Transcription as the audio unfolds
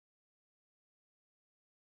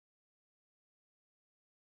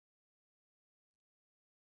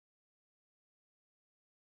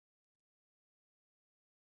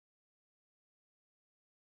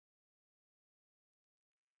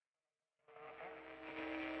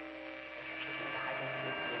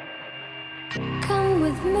Come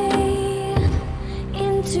with me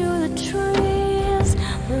into the trees.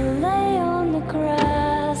 We'll lay on the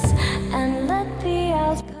grass and let the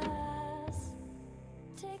hours pass.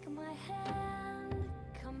 Take my hand,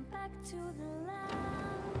 come back to the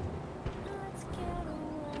land. Let's get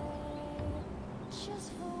away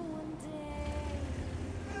just for one day.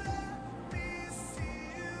 Let me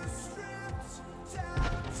see you stripped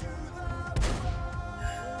down to the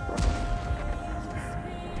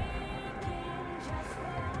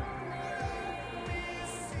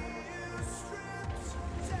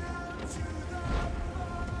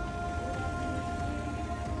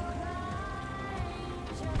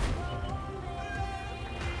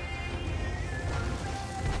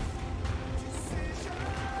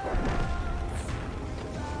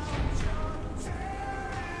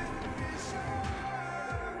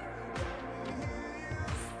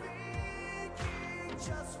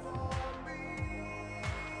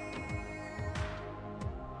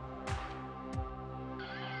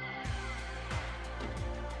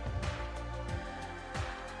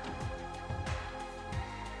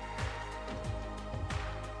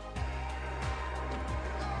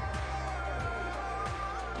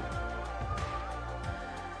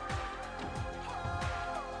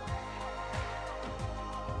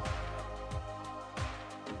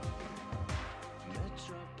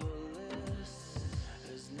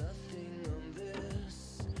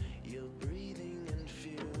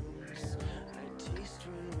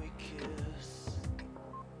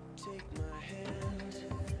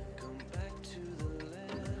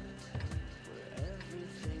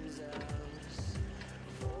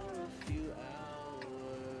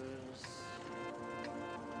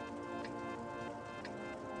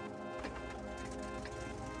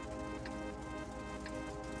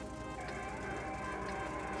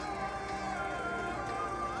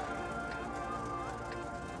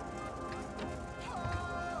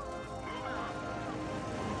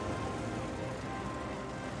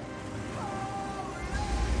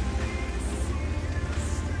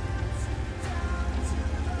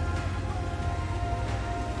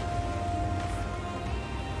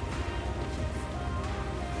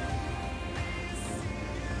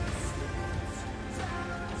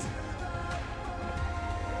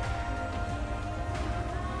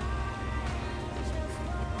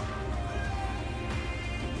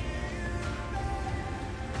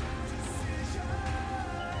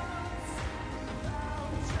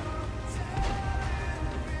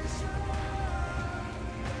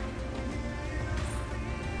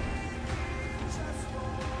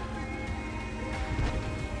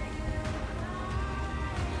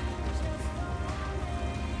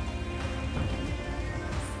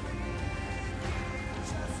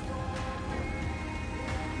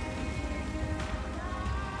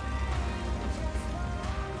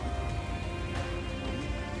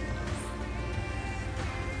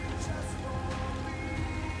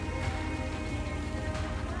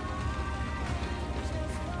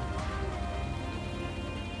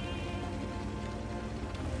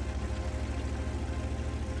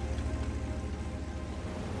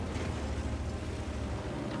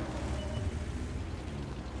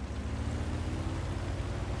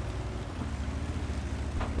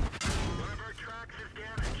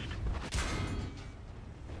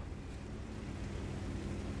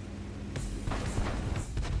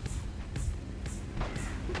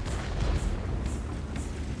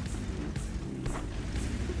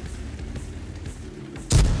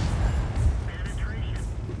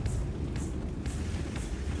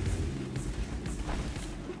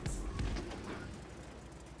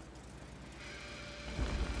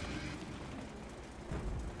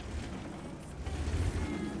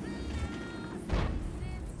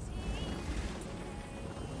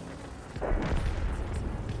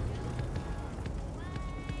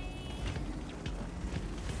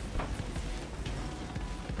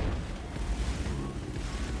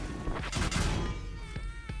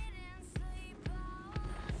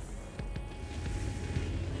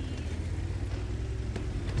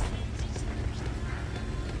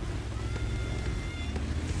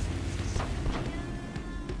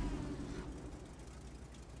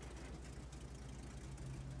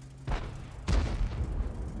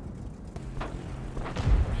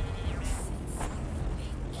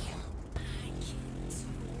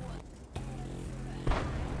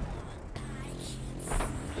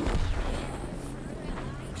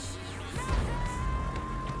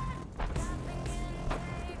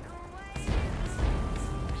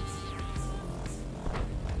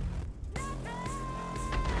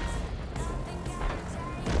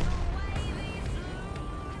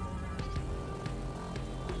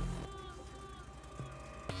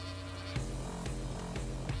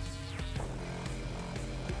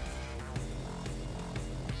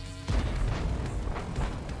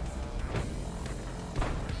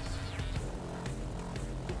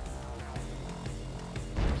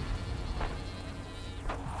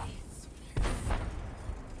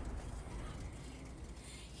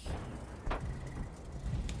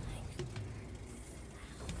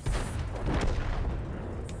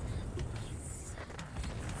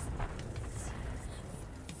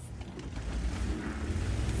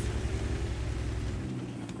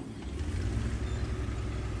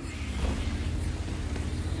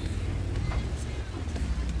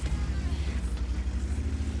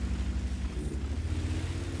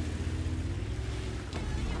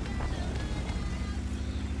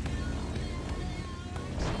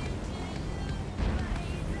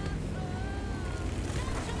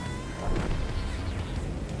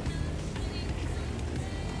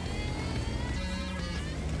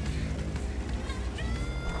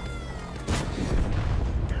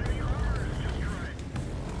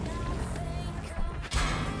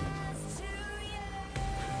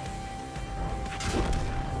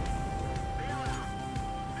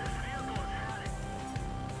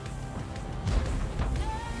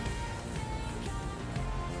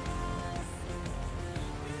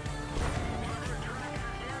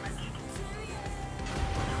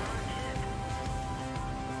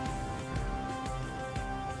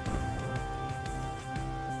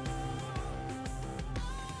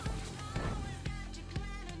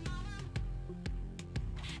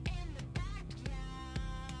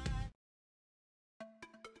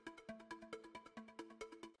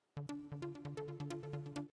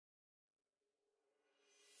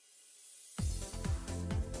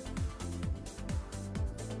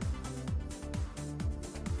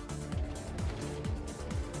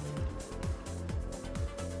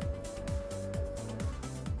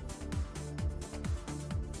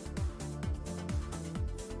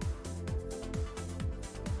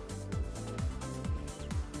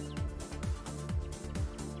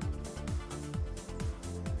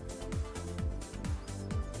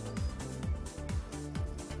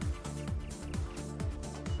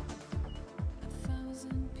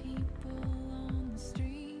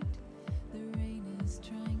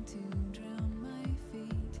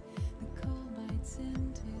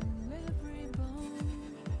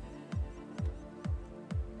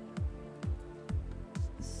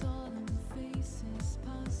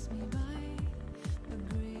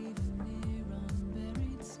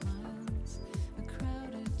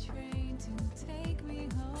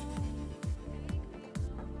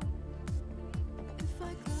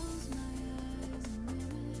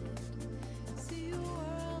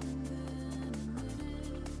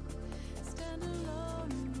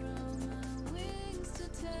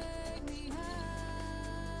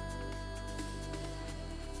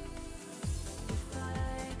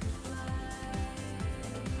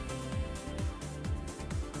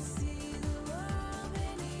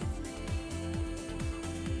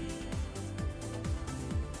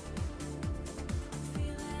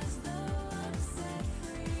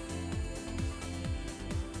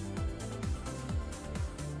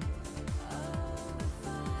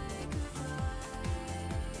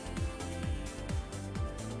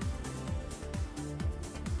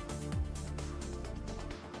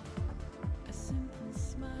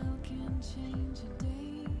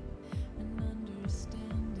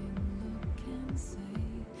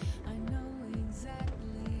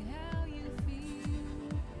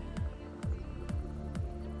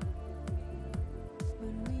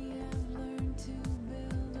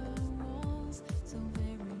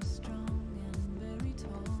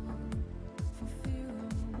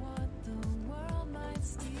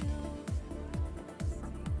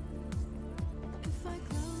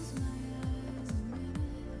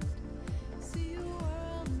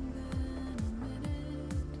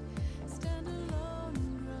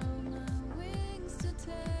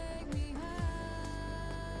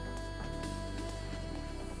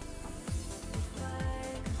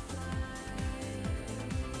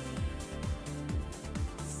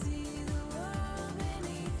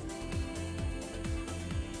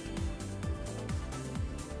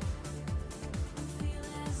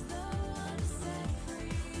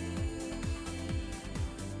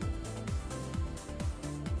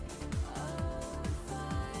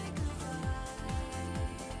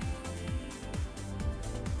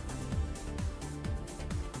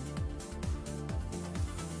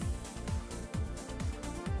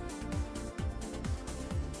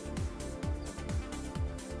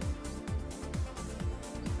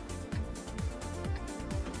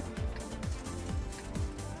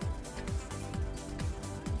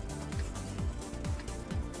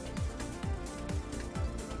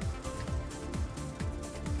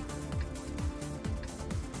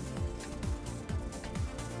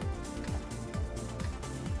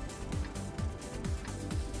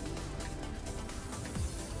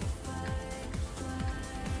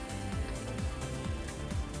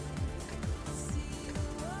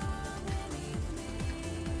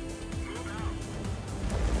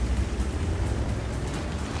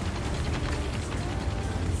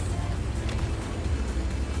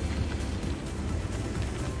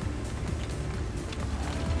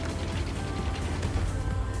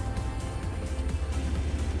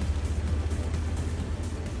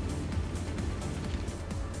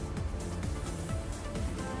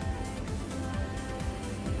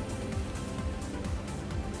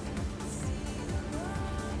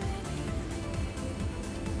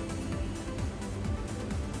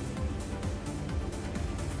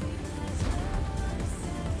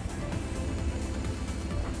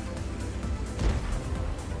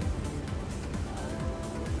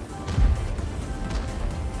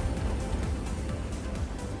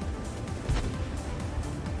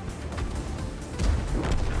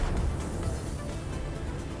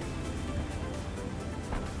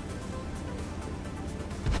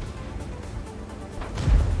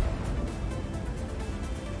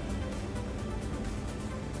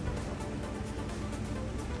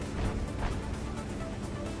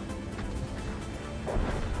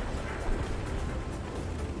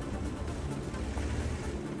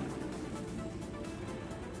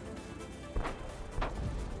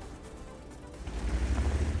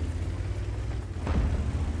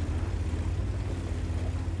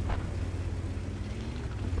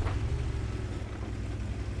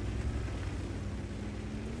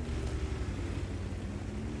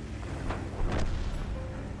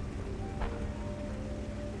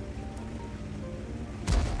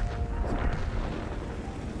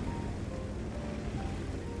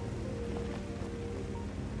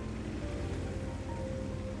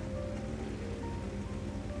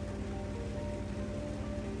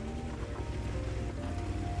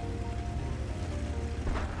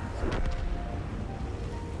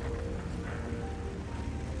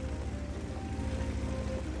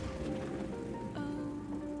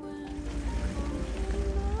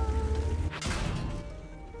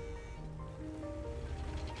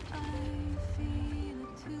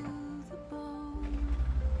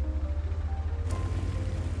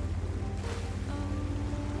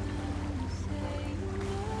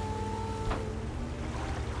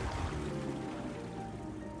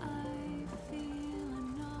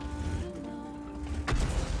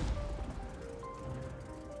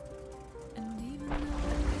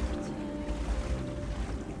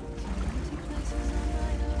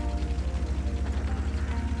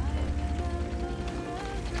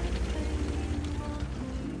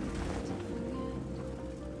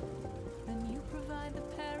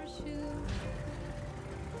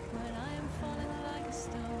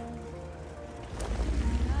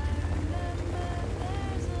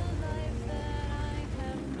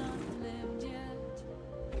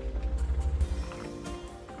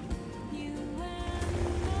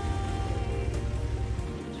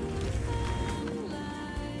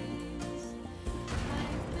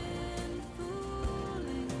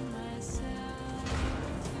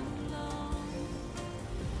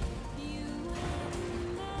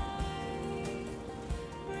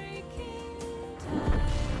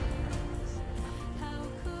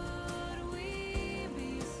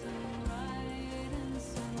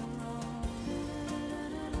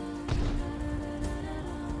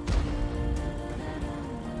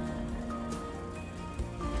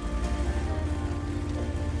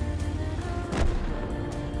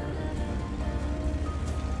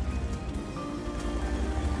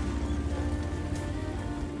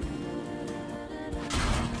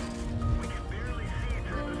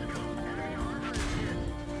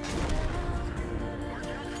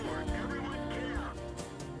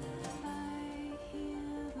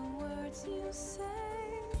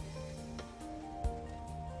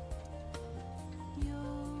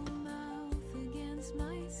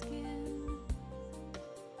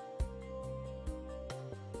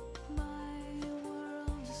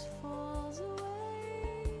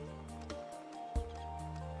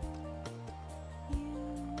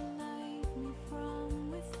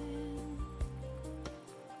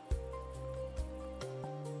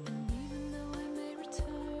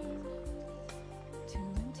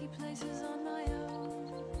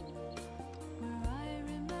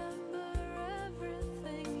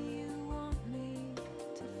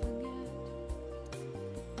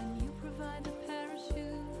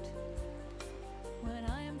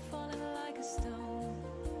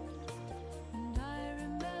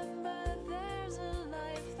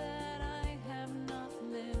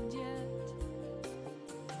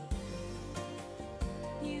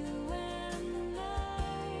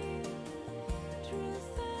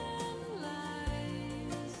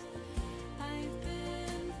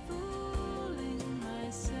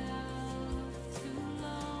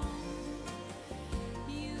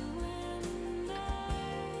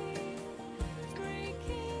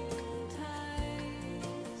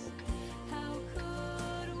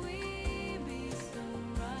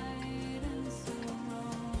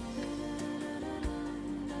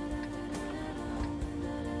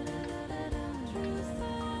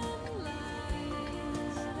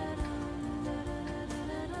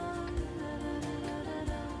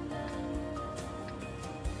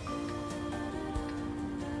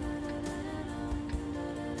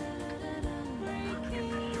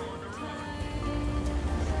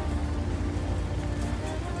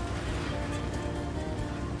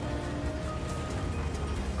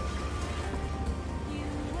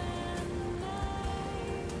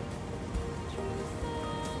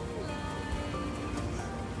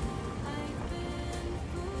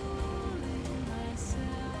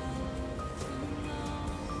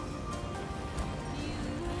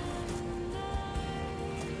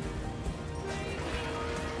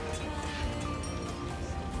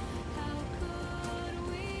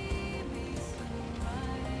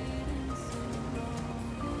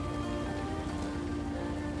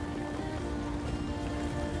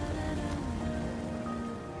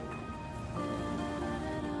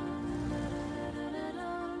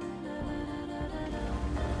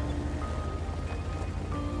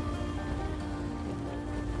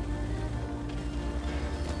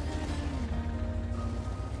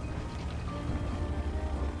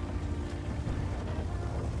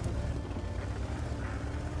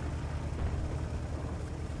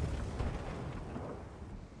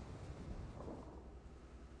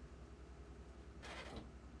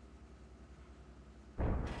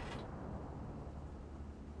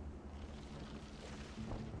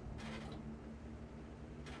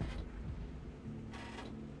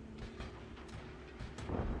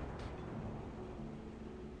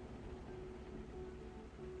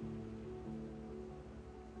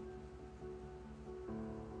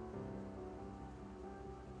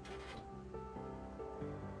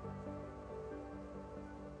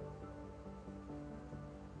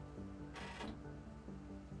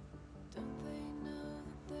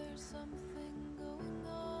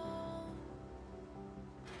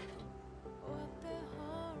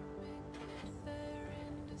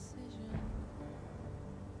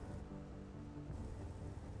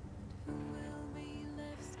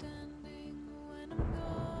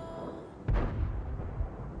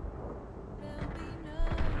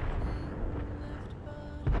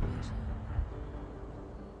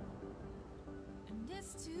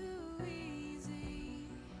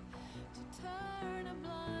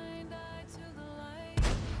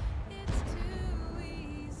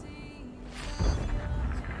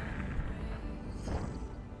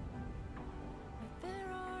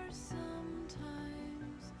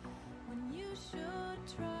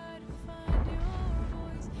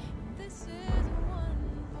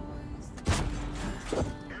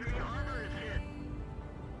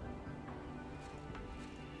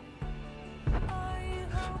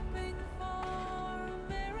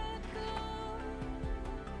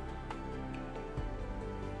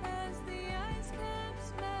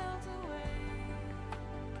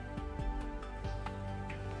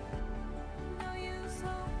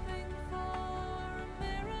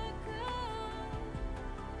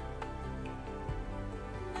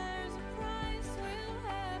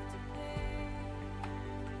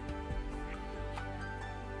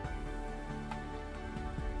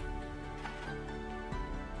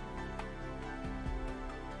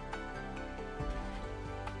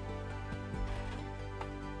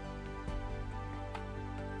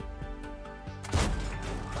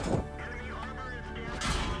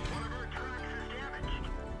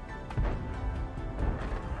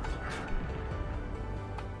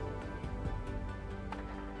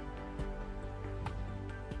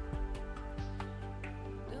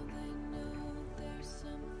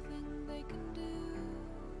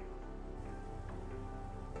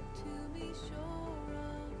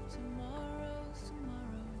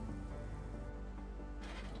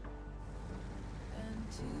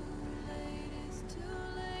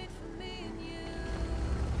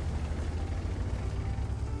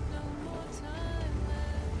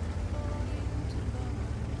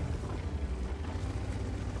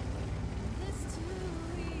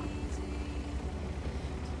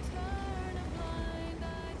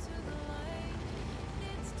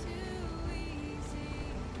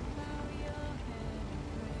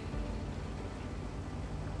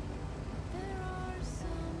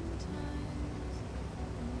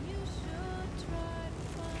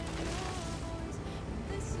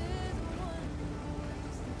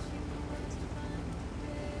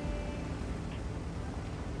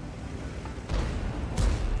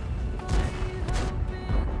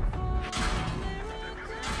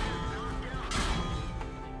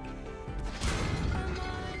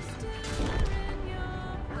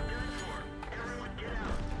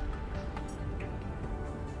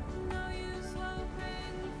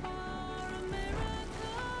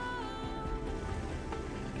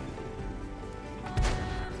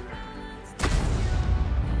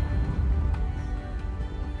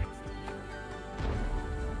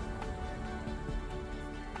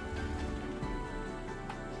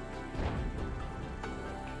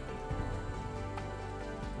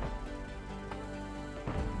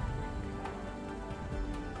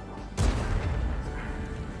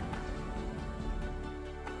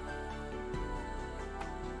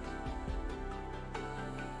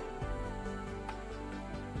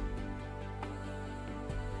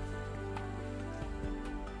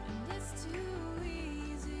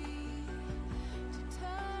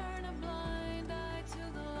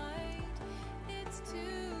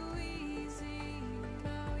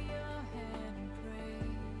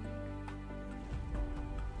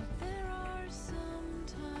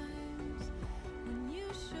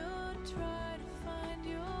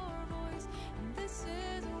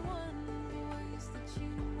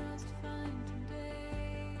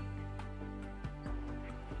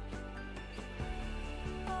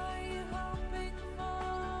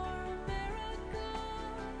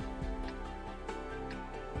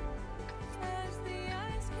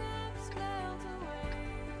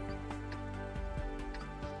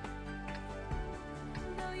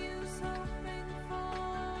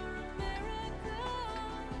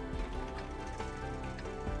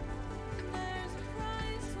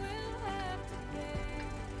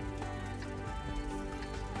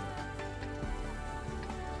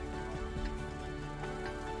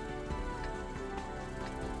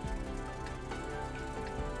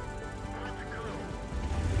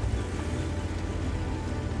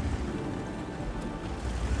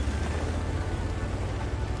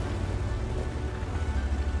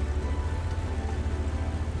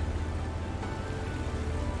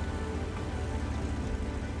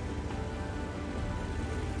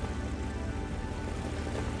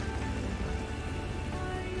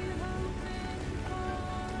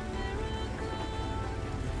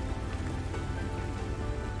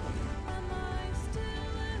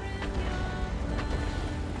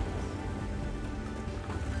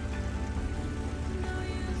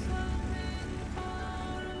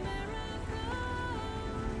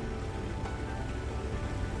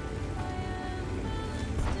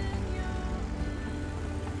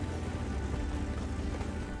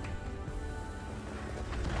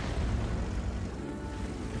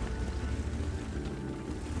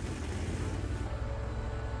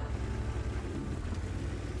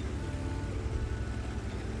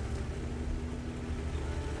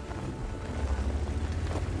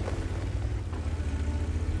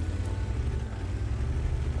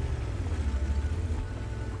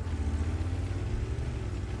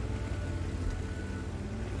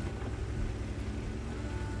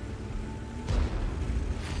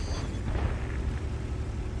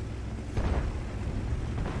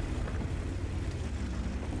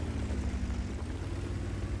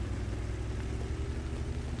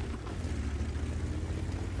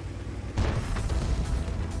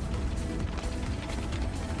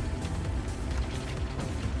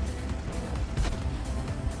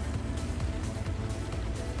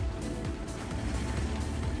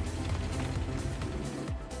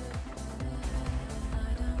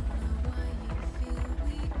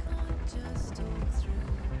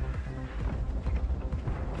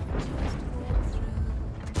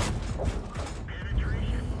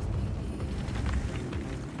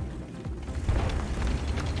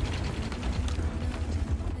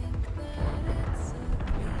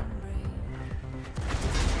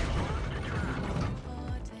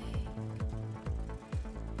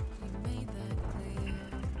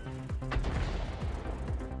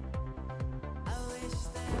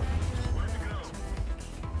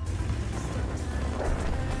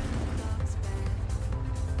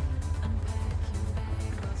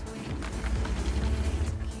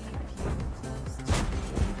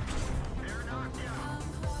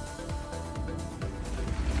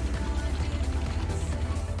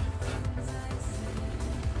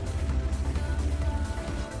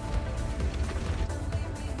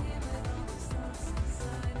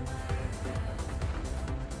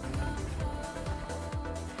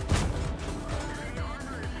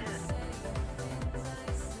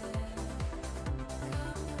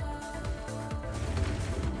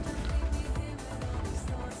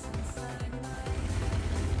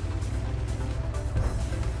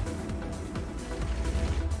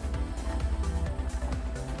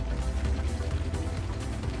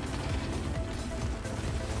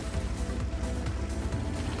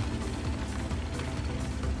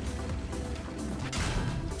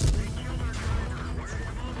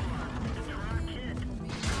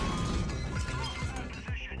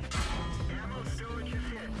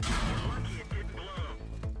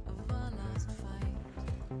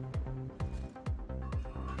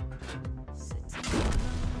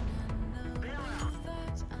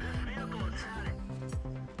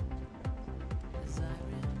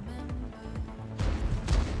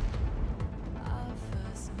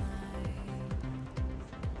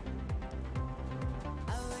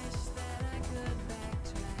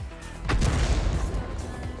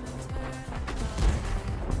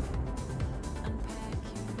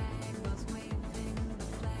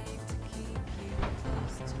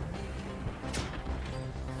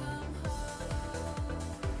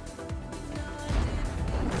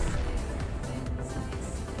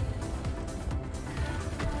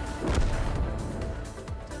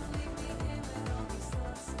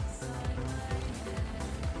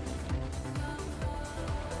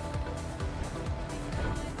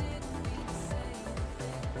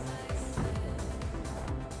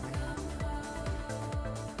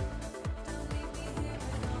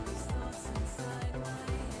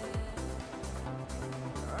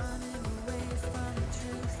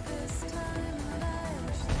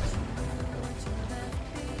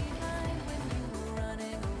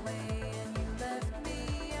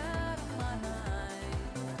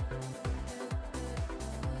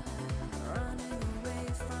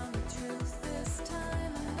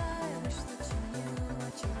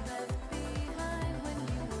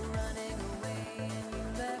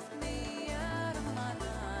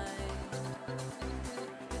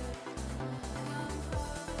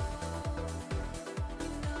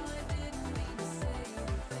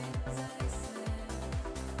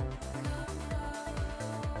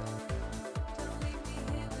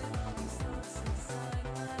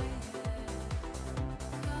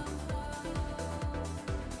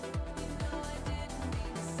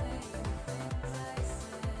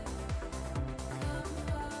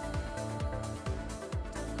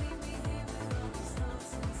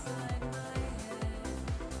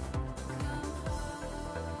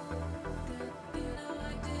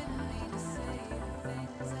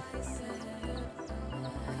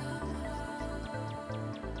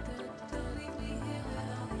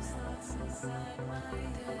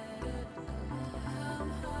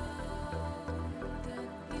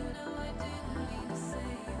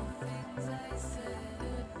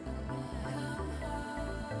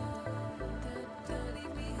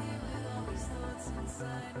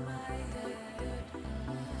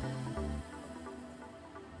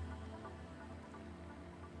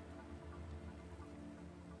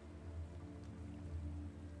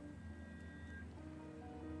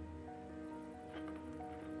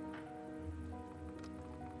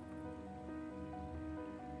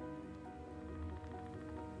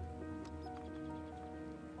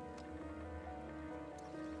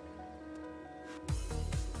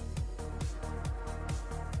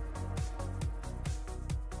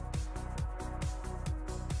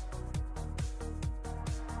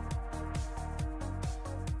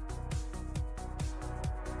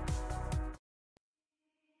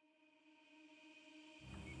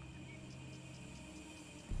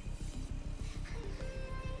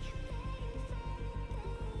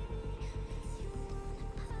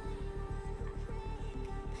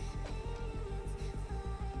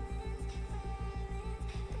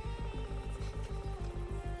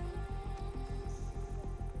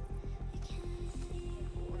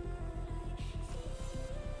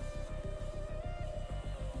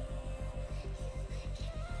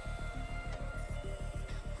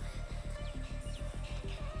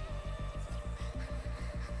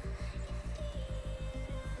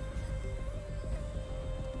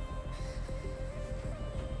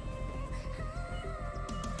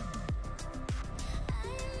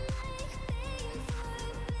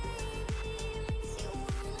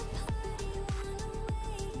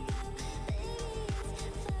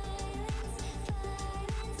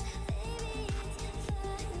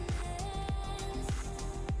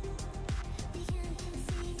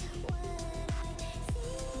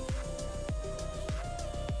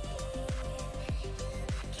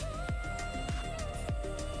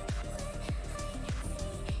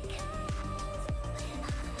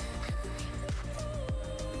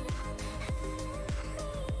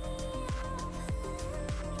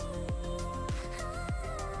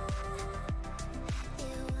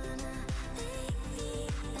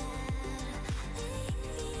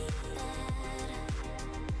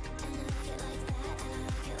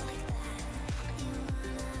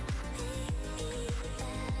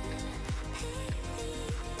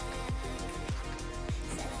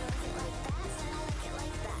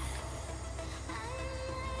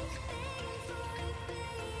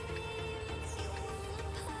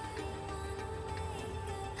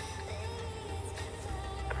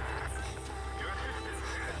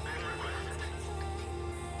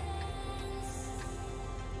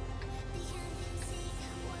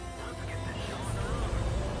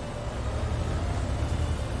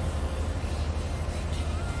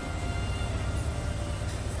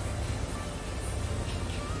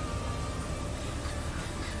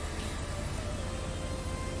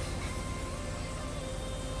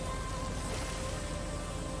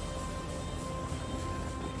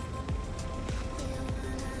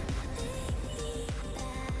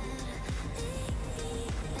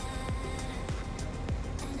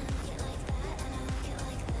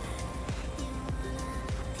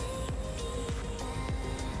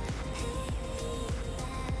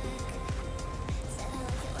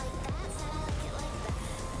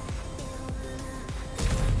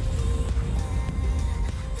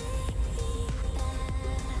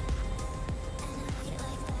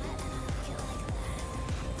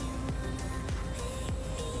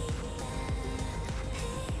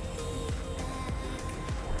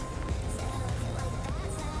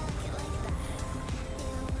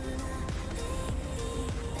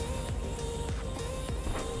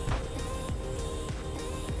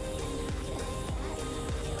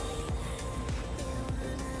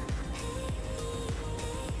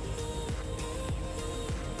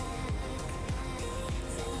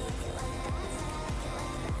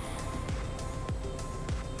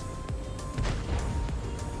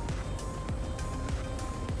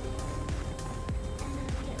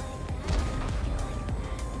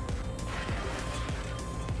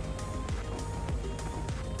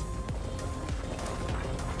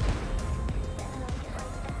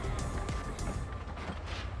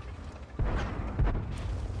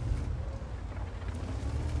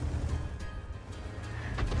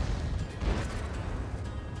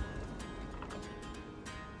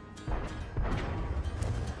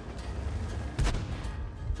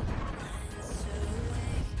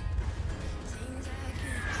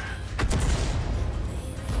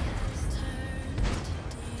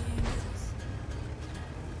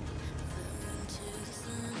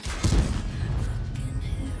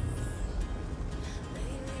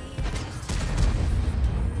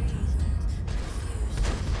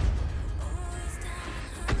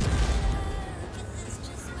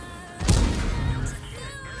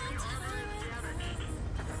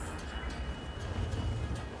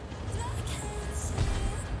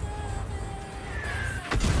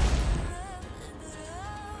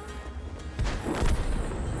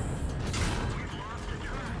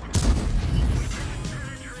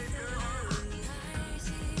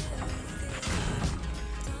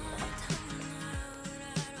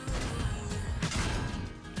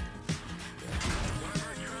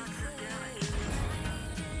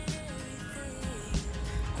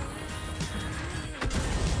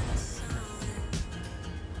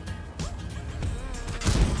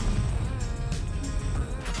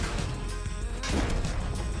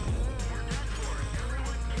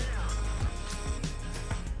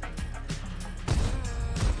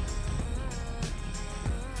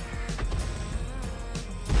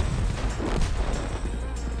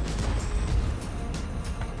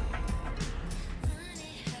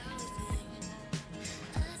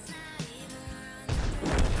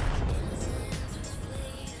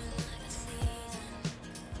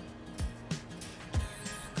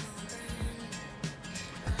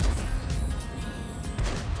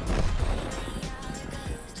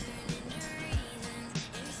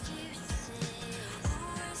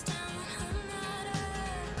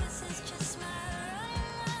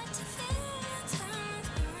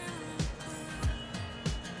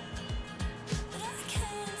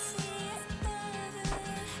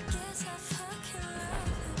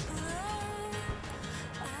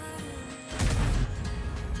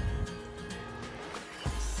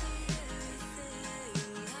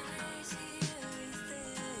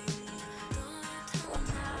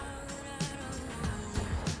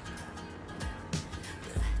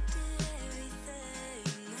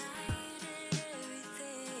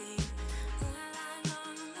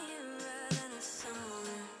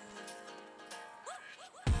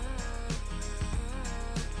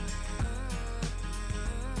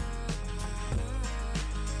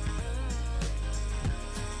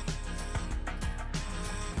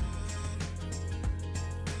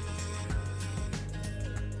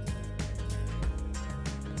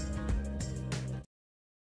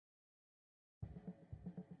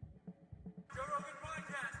Joe Rogan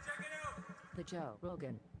Podcast. Check it out. The Joe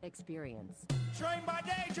Rogan Experience. Train by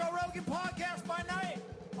day, Joe Rogan Podcast by night,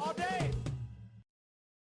 all day.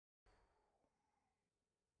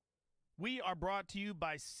 We are brought to you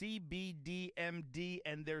by CBDMD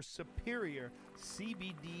and their superior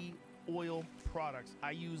CBD oil products.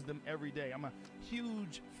 I use them every day. I'm a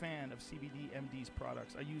huge fan of CBDMD's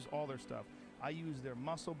products. I use all their stuff. I use their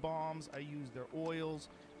muscle bombs, I use their oils,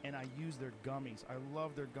 and I use their gummies. I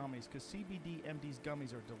love their gummies because CBDMD's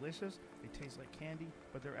gummies are delicious. They taste like candy,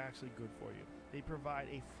 but they're actually good for you. They provide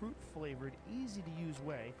a fruit-flavored, easy-to-use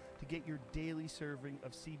way to get your daily serving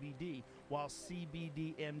of CBD, while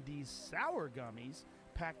CBDMD's sour gummies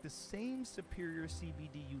pack the same superior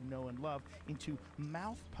CBD you know and love into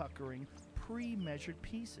mouth-puckering, pre-measured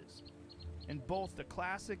pieces. And both the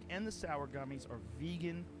classic and the sour gummies are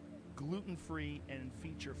vegan, gluten-free, and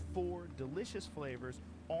feature 4 delicious flavors: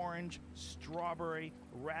 orange, strawberry,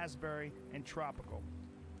 raspberry, and tropical.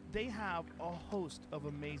 They have a host of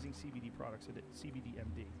amazing CBD products at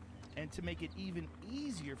CBDMD. And to make it even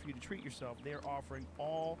easier for you to treat yourself, they're offering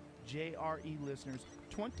all JRE listeners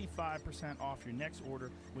 25% off your next order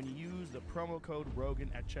when you use the promo code ROGAN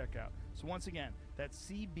at checkout. So once again, that's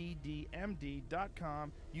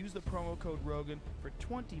CBDMD.com. Use the promo code ROGAN for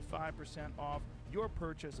 25% off your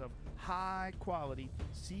purchase of high-quality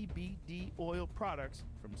CBD oil products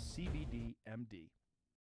from CBDMD.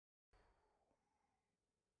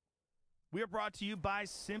 We are brought to you by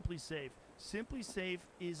SimpliSafe. SimpliSafe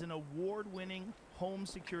is an award-winning home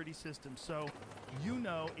security system, so you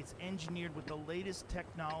know it's engineered with the latest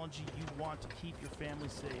technology you want to keep your family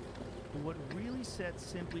safe. But what really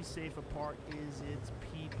sets SimpliSafe apart is its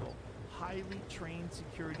people. Highly trained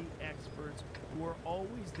security experts who are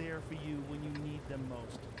always there for you when you need them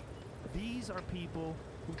most. These are people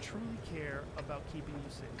who truly care about keeping you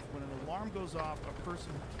safe. When an alarm goes off, a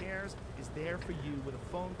person who cares is there for you with a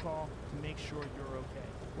phone call to make sure you're okay.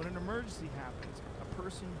 When an emergency happens, a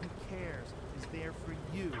person who cares is there for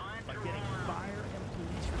you by getting fire and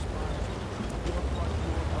police responders to your front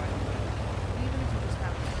door right away. Even if you just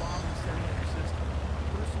have a bomb setting in your system, a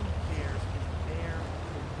person who cares is there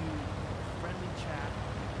for you. Friendly chat,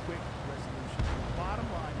 quick resolution. The bottom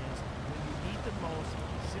line is, when you need the most,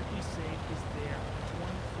 SimpliSafe is there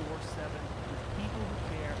 24/7 with people who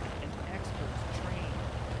care and experts trained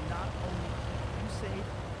to not only keep you safe,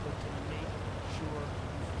 but to make sure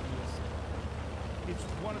you feel safe. It's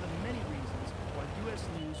one of the many reasons why U.S.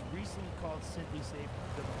 News recently called SimpliSafe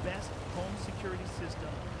the best home security system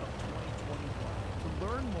of 2021. To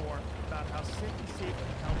learn more about how SimpliSafe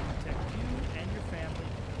can help protect you and your family,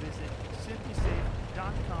 visit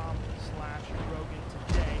SimpliSafe.com/Rogan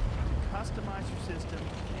today to customize your system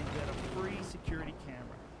and get a free security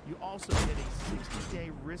camera. You also get a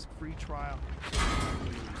 60-day risk-free trial.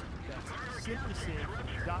 That's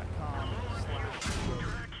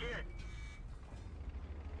SimpliSafe.com/Rogan.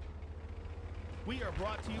 We are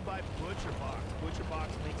brought to you by ButcherBox.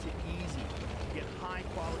 ButcherBox makes it easy to get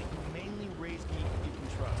high-quality, humanely raised meat you can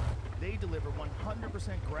trust. They deliver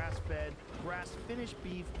 100% grass-fed, grass-finished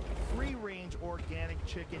beef, free-range organic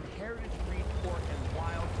chicken, heritage-free pork, and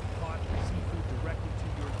wild-caught seafood directly to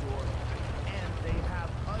your door. And they have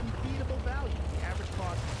unbeatable value. The average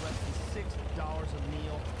cost is less than $6 a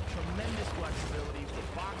meal. Tremendous flexibility for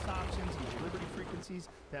box options and delivery frequencies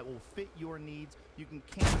that will fit your needs. You can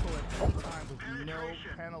cancel at any time with no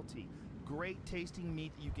penalty. Great tasting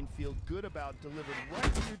meat that you can feel good about, delivered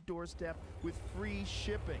right to your doorstep with free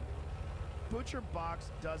shipping. ButcherBox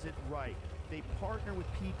does it right. They partner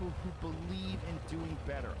with people who believe in doing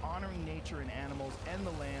better, honoring nature and animals and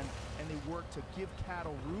the land, and they work to give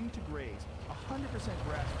cattle room to graze. 100%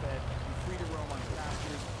 grass-fed and free to roam on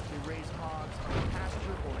pastures. They raise hogs on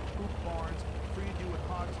pasture or in coop barns. Free to do what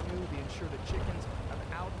hogs do. They ensure that chickens have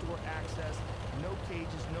outdoor access, no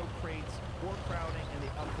cages, no crates, or crowding, and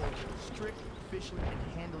they uphold strict fishing and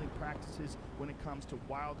handling practices when it comes to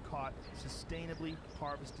wild-caught, sustainably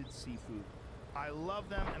harvested seafood. I love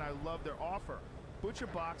them, and I love their offer.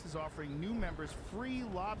 ButcherBox is offering new members free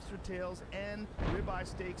lobster tails and ribeye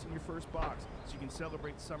steaks in your first box, so you can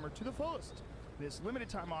celebrate summer to the fullest. This limited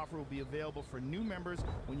time offer will be available for new members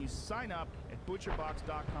when you sign up at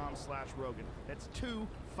butcherbox.com/Rogan. That's 2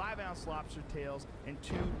 5-ounce lobster tails and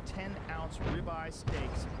 2 10-ounce ribeye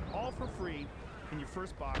steaks, all for free in your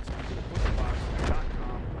first box at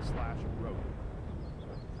butcherbox.com/Rogan.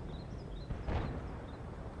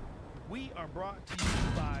 We are brought to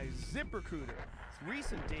you by ZipRecruiter.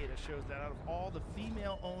 Recent data shows that out of all the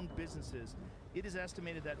female-owned businesses, it is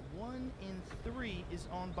estimated that 1 in 3 is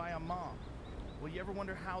owned by a mom. Well, you ever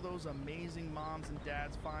wonder how those amazing moms and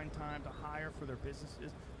dads find time to hire for their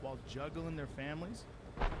businesses while juggling their families?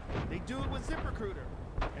 They do it with ZipRecruiter.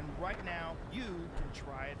 And right now, you can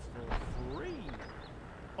try it for free.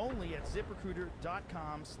 Only at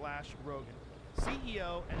ZipRecruiter.com/Rogan.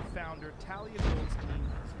 CEO and founder Talia Goldstein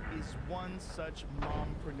is one such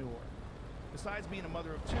mompreneur. Besides being a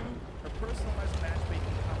mother of two, her personalized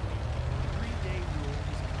matchmaking company, 3-Day Rule,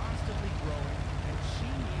 is constantly growing, and she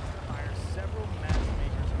needs to hire several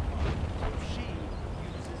matchmakers a month. So she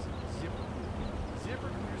uses ZipRecruiter.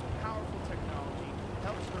 ZipRecruiter's powerful technology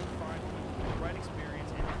helps her find people with the right experience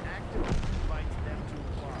and actively invites them to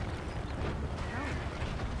apply. But Talia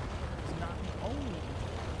is not the only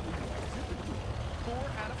who uses ZipRecruiter. 4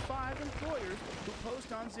 out of 5 employers who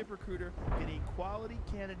post on ZipRecruiter get a quality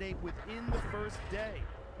candidate within the first day.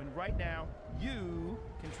 And right now, you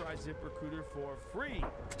can try ZipRecruiter for free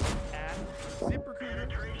at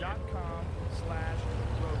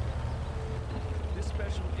ZipRecruiter.com/Rogan. This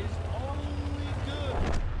special is only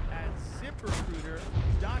good at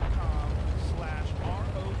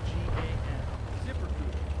ZipRecruiter.com/ROGAN.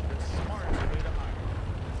 ZipRecruiter, the smartest way to hire.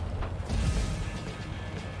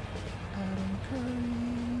 Adam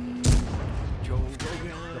Curry. Joe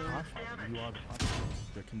Rogan. The Podfather. You are the Podfather.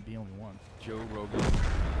 There can be only one. Joe Rogan,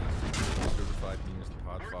 certified me as the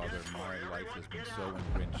Podfather. My life has been so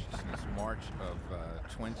enriched since March of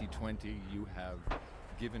 2020. You have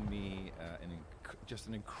given me just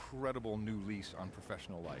an incredible new lease on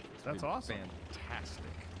professional life. It's That's been awesome. Fantastic.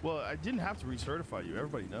 Well, I didn't have to recertify you.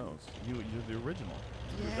 Everybody knows you're the original.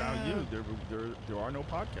 Without Yeah. you, there are no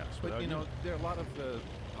podcasts. But Without you know, there are a lot of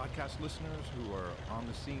podcast listeners who are on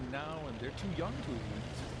the scene now, and they're too young to.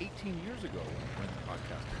 This is 18 years ago when the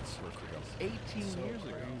podcast first began. 18 So years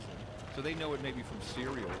ago. crazy. So they know it maybe from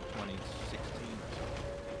Serial 2016 or so.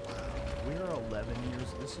 We are 11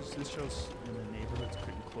 years. This show's in the neighborhood's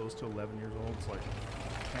getting close to 11 years old. It's like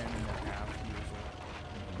 10 and a half years old.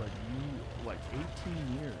 But you, like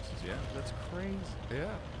 18 years. Yeah. That's crazy.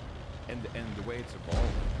 Yeah. And the way it's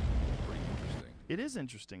evolving, pretty interesting. It is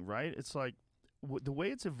interesting, right? It's like the way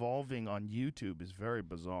it's evolving on YouTube is very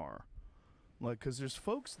bizarre. Like, because there's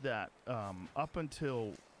folks that up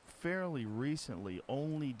until fairly recently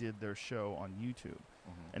only did their show on YouTube.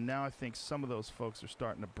 And now I think some of those folks are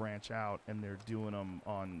starting to branch out, and they're doing them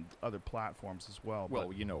on other platforms as well. Well,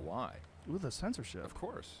 but you know why? with the censorship. Of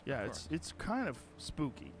course. Yeah, of it's course. it's kind of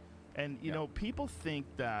spooky. And, you Yeah. know, people think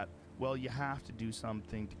that, well, you have to do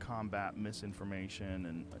something to combat misinformation.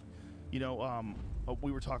 And, you know,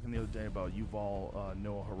 we were talking the other day about Yuval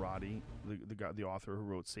Noah Harari, the author who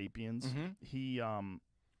wrote *Sapiens*. Mhm. He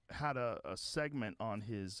had a segment on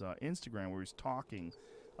his Instagram where he's talking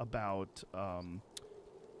about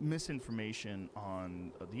misinformation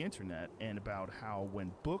on the internet, and about how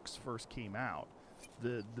when books first came out,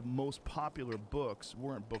 the most popular books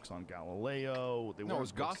weren't books on Galileo. They No, it weren't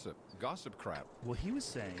was books- gossip crap. Well, he was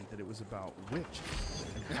saying that it was about witches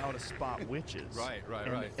and how to spot witches. Right,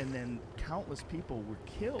 and, right. And then countless people were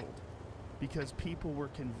killed because people were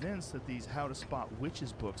convinced that these how to spot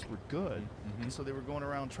witches books were good, and so they were going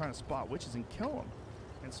around trying to spot witches and kill them.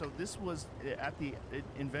 And so this was at the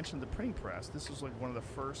invention of the printing press. This was like one of the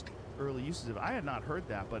first early uses of it. I had not heard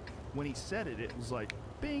that, but when he said it, it was like,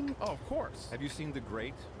 bing, oh, of course. Have you seen The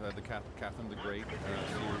Great, the Catherine the Great series?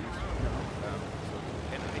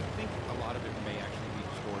 And I think a lot of it may actually be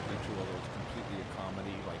historically true, although it's completely a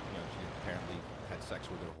comedy. Like, you know, she apparently had sex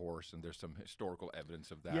with her horse, and there's some historical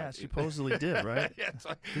evidence of that. Yeah, she supposedly did, right? Yeah, it's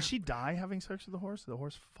like, Did she die having sex with the horse? Did the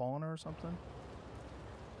horse fall on her or something?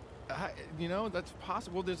 you know, that's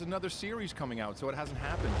possible. There's another series coming out, so it hasn't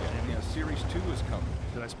happened yet. And, you know, series 2 is coming.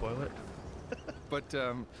 Did I spoil it? But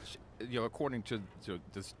you know, according to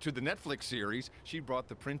the Netflix series, she brought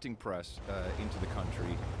the printing press into the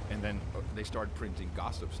country, and then they started printing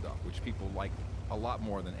gossip stuff, which people like a lot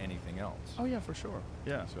more than anything else. Oh, yeah, for sure.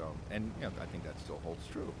 Yeah. So, and you know, I think that still holds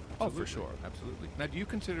true. Oh, for Absolutely. sure. Absolutely. Now, do you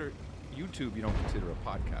consider YouTube? You don't consider a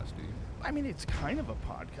podcast, do you? I mean, it's kind of a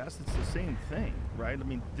podcast. It's the same thing, right? I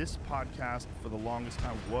mean, this podcast for the longest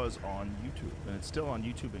time was on YouTube, and it's still on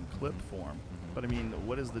YouTube in clip form. But I mean,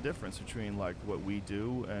 what is the difference between like what we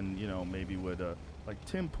do and, you know, maybe what like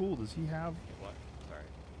Tim Pool, does he have? What? Sorry.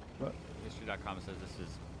 What? History.com says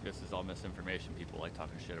this is all misinformation. People like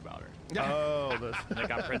talking shit about her. Oh, this. And it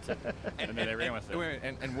got printed, and then they ran with it. Wait,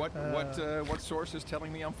 and what source is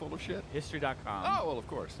telling me I'm full of shit? History.com. Oh, well, of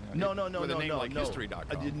course. No, With a name like no.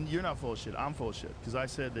 History.com. You're not full of shit. I'm full of shit because I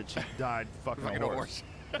said that she died fucking Fucking a a horse.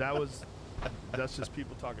 That was That's just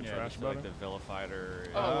people talking Yeah, trash just about like her. the vilified her.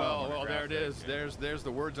 Well, there it is. Yeah. There's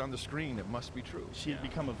the words on the screen. It must be true. She had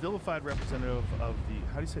become a vilified representative of the,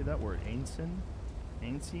 how do you say that word? Ancien?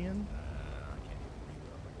 Ancien?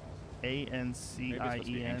 Maybe it's supposed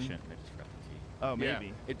to be A-N-C-I-E-N? ancient. They just forgot the T. Oh, Yeah.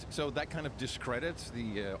 maybe. So that kind of discredits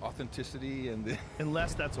the authenticity and the.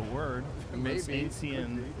 Unless that's a word. Unless Maybe.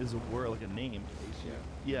 Ancien is a word, like a name. Yeah.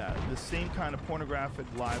 Yeah, the same kind of pornographic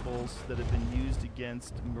libels that have been used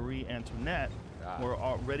against Marie Antoinette were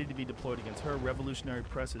ready to be deployed against her. Revolutionary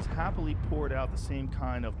press has happily poured out the same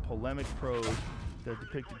kind of polemic prose that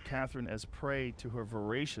depicted Catherine as prey to her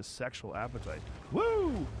voracious sexual appetite.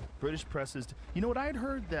 Woo! British presses. You know what? I had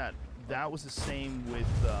heard that was the same with.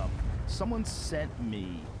 Someone sent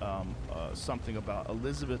me something about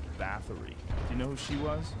Elizabeth Bathory. Do you know who she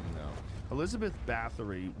was? No. Elizabeth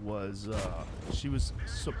Bathory was, she was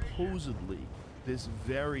supposedly this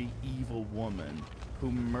very evil woman who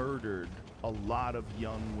murdered a lot of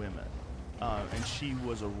young women. And she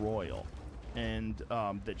was a royal. And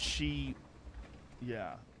that she,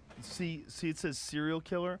 yeah. See, it says serial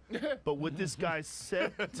killer, but what this guy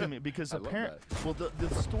said to me, because I love apparently, well,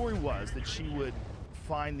 the story was that she would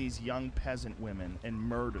find these young peasant women and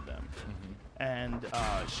murder them. And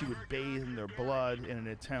she would bathe in their blood in an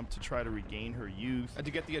attempt to try to regain her youth. And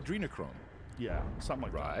to get the adrenochrome. Yeah, something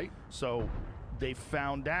like that. Right. So they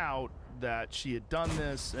found out that she had done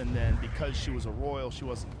this, and then because she was a royal, she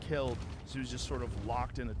wasn't killed. She was just sort of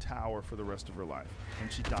locked in a tower for the rest of her life,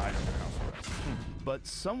 and she died under house arrest. But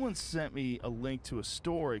someone sent me a link to a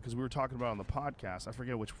story, because we were talking about it on the podcast. I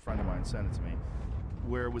forget which friend of mine sent it to me,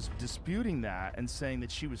 where it was disputing that and saying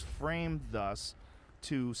that she was framed thus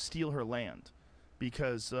to steal her land,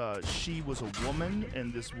 because she was a woman,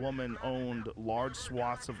 and this woman owned large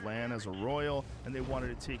swaths of land as a royal, and they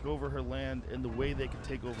wanted to take over her land, and the way they could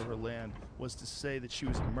take over her land was to say that she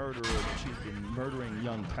was a murderer, that she had been murdering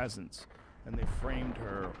young peasants, and they framed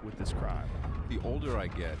her with this crime. The older I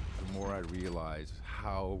get, the more I realize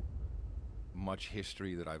how much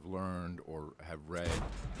history that I've learned or have read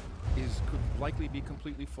could likely be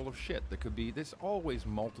completely full of shit. There's always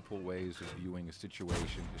multiple ways of viewing a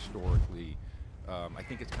situation historically. I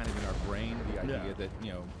think it's kind of in our brain, the idea that,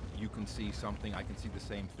 you can see something, I can see the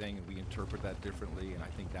same thing, and we interpret that differently, and I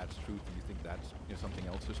think that's truth, and you think that's something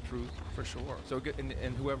else is truth. For sure. So,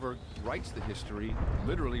 and whoever writes the history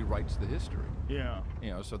literally writes the history. Yeah.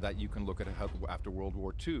 So that you can look at how after World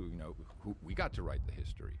War II, we got to write the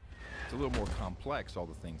history. It's a little more complex, all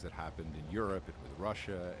the things that happened in Europe and with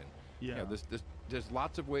Russia, and there's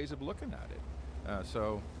lots of ways of looking at it.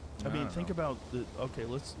 I mean, think about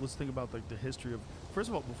let's think about like the history of. First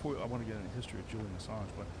of all, before I want to get into the history of Julian Assange,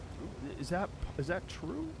 but is that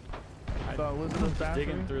true? About Elizabeth Bathory?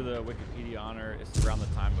 Digging through the Wikipedia on her, it's around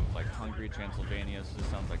the time of like Hungary, Transylvania. So this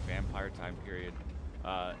sounds like vampire time period.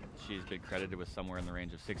 She's been credited with somewhere in the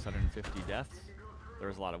range of 650 deaths. There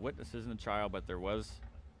was a lot of witnesses in the trial, but there was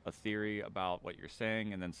a theory about what you're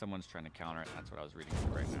saying, and then someone's trying to counter it. And that's what I was reading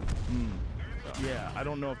right now. So. Yeah, I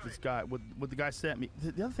don't know if this guy, what the guy sent me.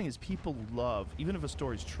 The other thing is, people love, even if a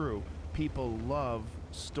story's true, people love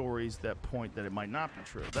stories that point that it might not be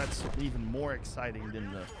true. That's even more exciting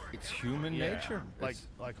than the. It's human nature. Like,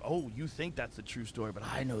 oh, you think that's the true story, but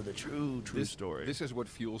I know the true story. This is what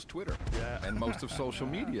fuels Twitter Yeah. and most of social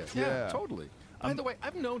media. Yeah. Totally. By the way,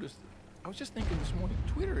 I've noticed, I was just thinking this morning,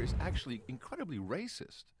 Twitter is actually incredibly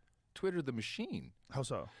racist. Twitter, the machine. How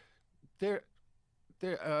so? So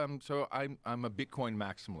I'm a Bitcoin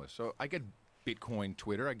maximalist. So I get Bitcoin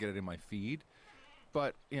Twitter. I get it in my feed.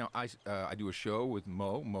 But I do a show with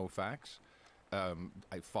Mo Facts.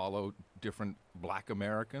 I follow different Black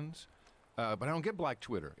Americans. But I don't get Black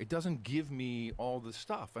Twitter. It doesn't give me all the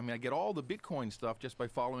stuff. I mean, I get all the Bitcoin stuff just by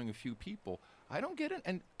following a few people. I don't get it,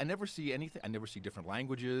 and I never see anything. I never see different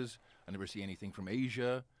languages. I never see anything from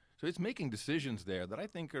Asia. So it's making decisions there that I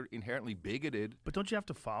think are inherently bigoted. But don't you have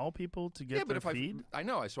to follow people to get their feed? I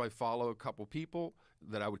know. So I follow a couple people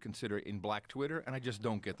that I would consider in Black Twitter, and I just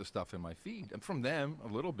don't get the stuff in my feed. And from them, a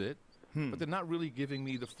little bit. But they're not really giving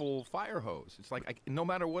me the full fire hose. It's like no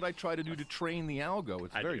matter what I try to do to train the algo,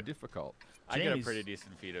 it's very difficult. I get a pretty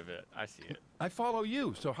decent feed of it. I see it. I follow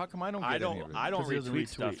you, so how come I don't get any of it? I don't 'Cause he doesn't retweet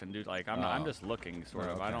stuff retweet. and do like I'm just looking sort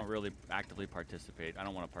of. okay. I don't really actively participate. I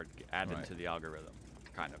don't want to add into the algorithm.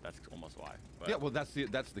 Kind of. That's almost why. But Yeah, well, that's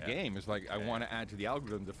the game. It's like I want to add to the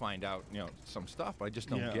algorithm to find out, some stuff, but I just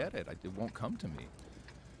don't get it. It won't come to me.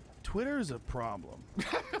 Twitter is a problem.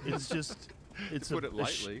 It's just. Put it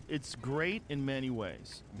lightly. It's great in many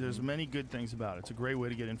ways. There's many good things about it. It's a great way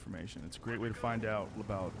to get information. It's a great way to find out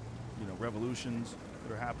about, revolutions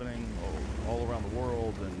that are happening all around the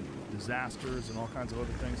world and disasters and all kinds of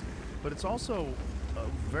other things. but it's also a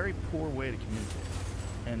very poor way to communicate.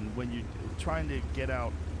 And when you're trying to get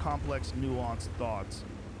out complex, nuanced thoughts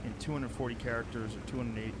in 240 characters or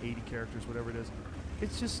 280 characters, whatever it is,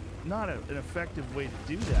 it's just not an effective way to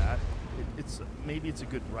do that. Maybe it's a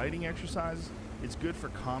good writing exercise. It's good for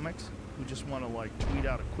comics who just want to like tweet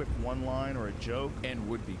out a quick one line or a joke. And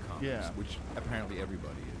would-be comics, Yeah. which apparently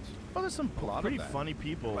everybody is. Well, there's some A lot of pretty that. funny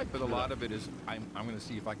people. Right, but a lot of it is, I'm going to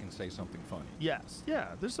see if I can say something funny. Yes, yeah.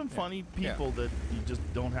 There's some funny Yeah. people that you just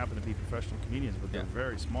don't happen to be professional comedians, but they're Yeah.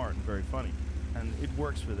 very smart and very funny, and it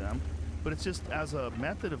works for them. But it's just as a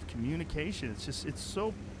method of communication, it's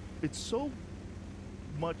so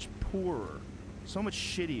much poorer, so much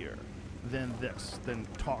shittier than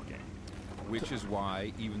talking. Which is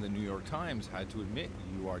why even the New York Times had to admit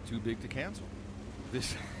you are too big to cancel.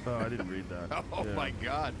 This. Oh, I didn't read that. Oh Yeah. my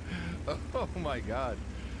God. Oh my God.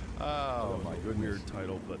 Oh my goodness. Weird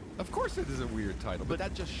title, but Of course it is a weird title, but But-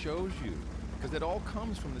 that just shows you, because it all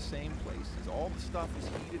comes from the same places. All the stuff is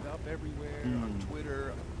heated up everywhere on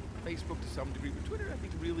Twitter, Facebook to some degree, but Twitter I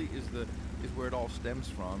think really is where it all stems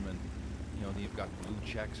from. And you know, you've got blue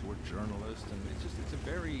checks who are journalists, and it's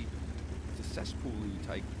a cesspool-y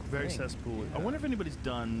type very thing. cesspool. I Yeah. wonder if anybody's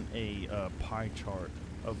done a pie chart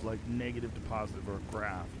of like negative to positive, or a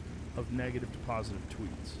graph of negative to positive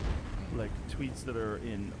tweets, like tweets that are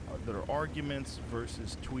that are arguments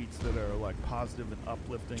versus tweets that are like positive and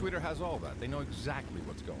uplifting. Twitter has all that. They know exactly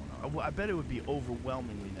what's going on. I bet it would be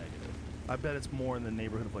overwhelmingly negative. I bet it's more in the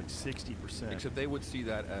neighborhood of like 60%. Except they would see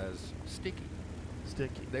that as sticky.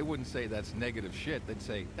 sticky. They wouldn't say that's negative shit. They'd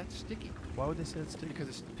say that's sticky. Why would they say it's sticky?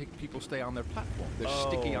 Because people stay on their platform. They're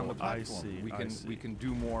sticky on the Oh, I platform. see, We can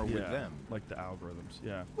do more with them. like the algorithms.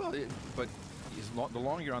 Yeah. Well, but the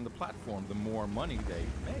longer you're on the platform, the more money they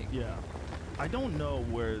make. Yeah. I don't know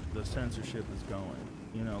where the censorship is going.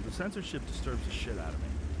 You know, the censorship disturbs the shit out of me,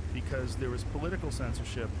 because there was political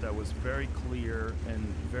censorship that was very clear,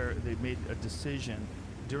 and they made a decision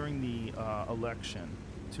during the election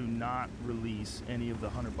to not release any of the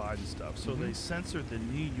Hunter Biden stuff. So they censored the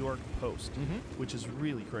New York Post, which is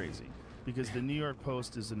really crazy, because the New York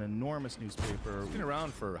Post is an enormous newspaper. It's been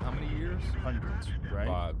around for how many years? Hundreds,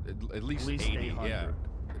 right? At least 80, 800. yeah.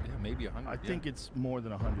 Yeah, maybe 100. I think it's more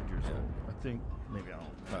than 100 years Yeah. old. I think maybe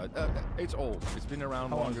I don't. It's old. It's been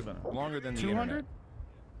around How long has it been? longer than the 200? internet.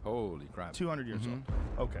 Holy crap. 200 years old.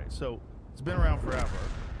 Okay, so it's been around forever,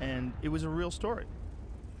 and it was a real story.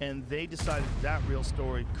 And they decided that real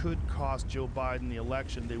story could cost Joe Biden the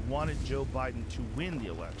election. They wanted Joe Biden to win the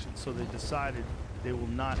election, so they decided they will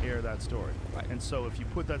not air that story. Right. And so if you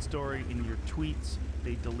put that story in your tweets,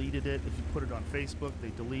 they deleted it. If you put it on Facebook, they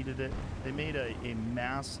deleted it. They made a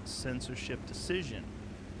mass censorship decision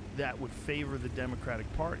that would favor the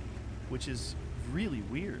Democratic Party, which is really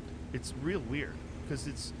weird. It's real weird, because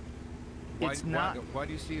it's not. Why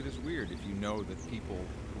do you see it as weird if you know that people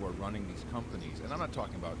who are running these companies, and I'm not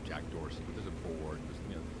talking about Jack Dorsey, but there's a board,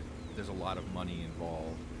 there's a lot of money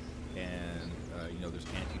involved, and there's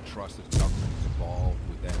antitrust, there's governments involved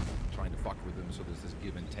with them trying to fuck with them, so there's this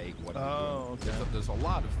give and take. What are Oh, they doing? okay. There's a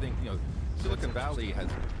lot of things. Silicon Valley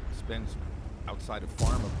spends outside of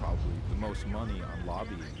pharma probably the most money on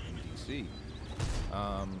lobbying in DC.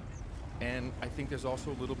 And I think there's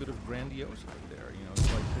also a little bit of grandiosity there.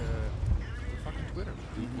 It's like fucking Twitter.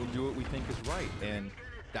 We'll do what we think is right, and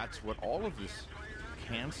that's what all of this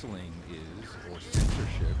canceling is, or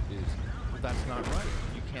censorship is. Well, that's not right.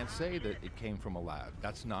 You can't say that it came from a lab.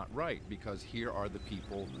 That's not right, because here are the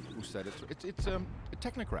people who said it. It's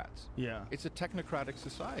technocrats. Yeah. It's a technocratic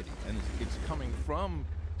society, and it's coming from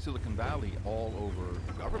Silicon Valley all over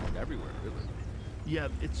government, everywhere, really. Yeah,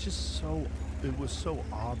 it's just it was so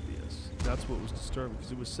obvious. That's what was disturbing,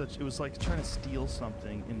 because it was like trying to steal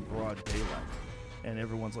something in broad daylight. And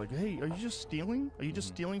everyone's like, hey, are you just stealing? Are you just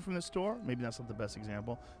stealing from the store? Maybe that's not the best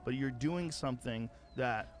example, but you're doing something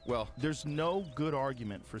that, Well, there's no good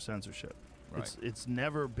argument for censorship. Right. It's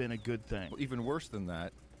never been a good thing. Well, even worse than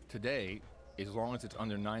that, today, as long as it's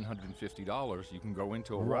under $950, you can go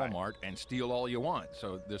into a Right. Walmart and steal all you want.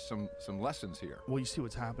 So there's some lessons here. Well, you see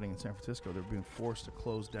what's happening in San Francisco. They're being forced to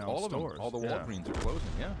close down All of stores. them, all the Yeah. Walgreens are closing.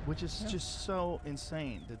 Yeah. Which is just so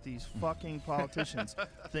insane that these fucking politicians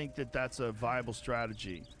think that that's a viable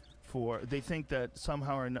strategy they think that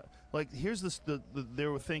somehow or not, like, here's this, they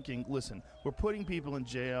were thinking, listen, we're putting people in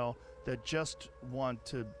jail that just want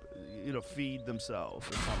to, feed themselves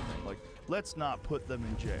or something. Like, let's not put them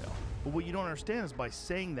in jail. But what you don't understand is by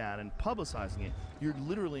saying that and publicizing it, you're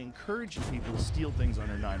literally encouraging people to steal things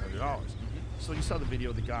under $900. So you saw the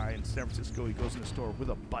video of the guy in San Francisco. He goes in the store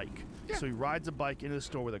with a bike. Yeah. So he rides a bike into the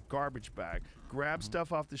store with a garbage bag, grabs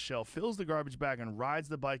stuff off the shelf, fills the garbage bag, and rides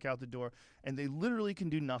the bike out the door. And they literally can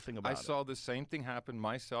do nothing about I it. saw the same thing happen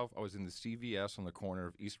myself. I was in the CVS on the corner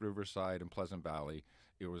of East Riverside and Pleasant Valley.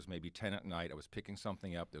 It was maybe 10 at night. I was picking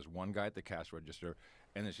something up. There's one guy at the cash register,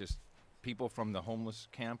 and it's just people from the homeless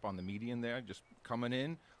camp on the median there just coming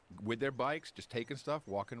in with their bikes, just taking stuff,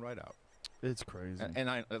 walking right out. It's crazy. And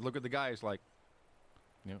I look at the guy, it's like,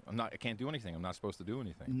 I can't do anything. I'm not supposed to do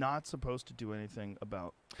anything. Not supposed to do anything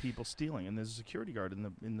about people stealing. And there's a security guard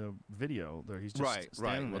in the video there. He's just Right.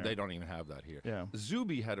 standing Well, there. they don't even have that here. Yeah.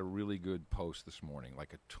 Zuby had a really good post this morning,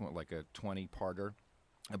 like a 20-parter,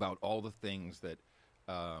 about all the things that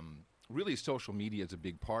really social media is a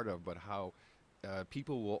big part of, but how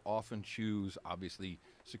people will often choose, obviously,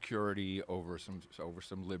 security over some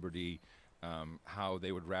liberty. How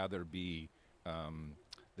they would rather be,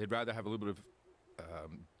 they'd rather have a little bit of,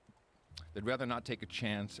 they'd rather not take a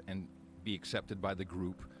chance and be accepted by the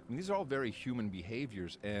group. I mean, these are all very human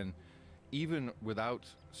behaviors, and even without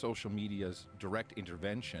social media's direct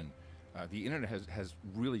intervention, the internet has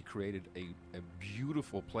really created a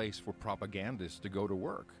beautiful place for propagandists to go to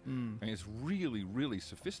work. And it's really, really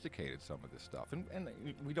sophisticated, some of this stuff. And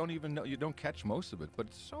we don't even know, you don't catch most of it,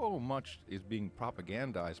 but so much is being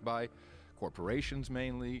propagandized by corporations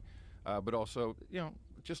mainly, but also,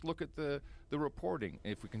 just look at the reporting.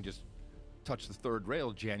 If we can just touch the third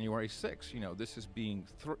rail, January 6th, this is being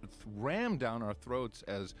rammed down our throats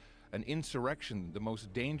as an insurrection, the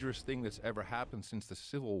most dangerous thing that's ever happened since the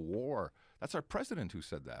Civil War. That's our president who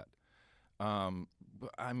said that.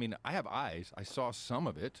 I mean, I have eyes. I saw some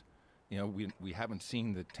of it. We haven't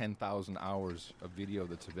seen the 10,000 hours of video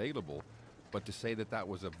that's available. But to say that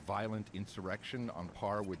was a violent insurrection on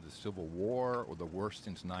par with the Civil War or the worst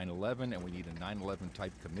since 9/11, and we need a 9/11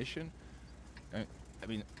 type commission, I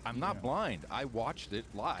mean, I'm not blind. I watched it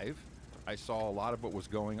live. I saw a lot of what was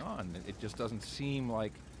going on. It just doesn't seem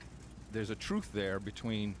like there's a truth there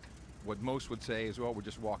between what most would say is, well, we're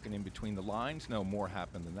just walking in between the lines. No, more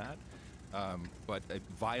happened than that. But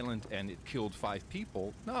violent and it killed 5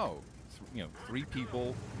 people. No, 3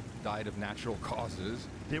 people died of natural causes.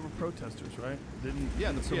 They were protesters, right? Didn't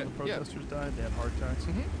Yeah, some of the protesters died? They had heart attacks.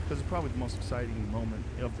 Because it's probably the most exciting moment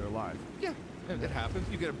of their life. Yeah, it happens.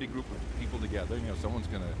 You get a big group of people together. Someone's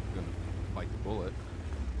gonna bite the bullet.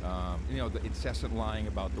 The incessant lying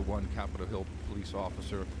about the one Capitol Hill police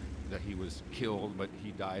officer that he was killed, but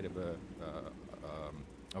he died of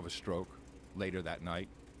a stroke later that night.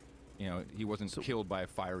 He wasn't killed by a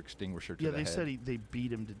fire extinguisher to the head. Yeah, they said they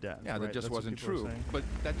beat him to death. Yeah, right? that just That's what wasn't people are true. saying. But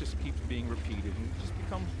that just keeps being repeated and it just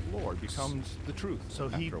becomes lore, becomes the truth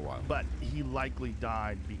after a while. But he likely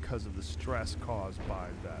died because of the stress caused by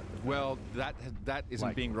that event. Well, that isn't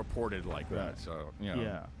Like- being reported like that. Right. So,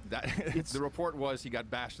 Yeah. that the report was he got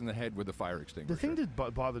bashed in the head with a fire extinguisher. The thing that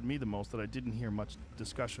bothered me the most, that I didn't hear much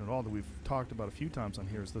discussion at all, that we've talked about a few times on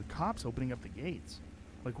here, is the cops opening up the gates.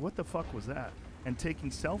 Like, what the fuck was that? And taking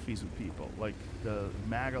selfies with people, like the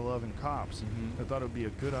MAGA-loving cops. I thought it would be a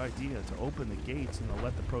good idea to open the gates and to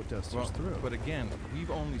let the protesters through. But again, we've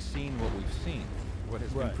only seen what we've seen, what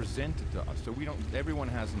has been presented to us. So everyone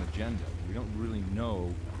has an agenda. We don't really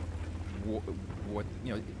know what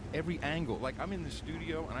every angle. Like, I'm in the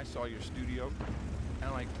studio and I saw your studio,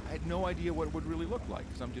 and I had no idea what it would really look like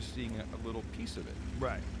because I'm just seeing a little piece of it.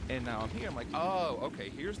 Right. And now I'm here, I'm like, oh, okay,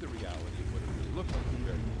 here's the reality of what it really looks like.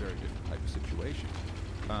 Very, very different type of situation.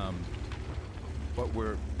 But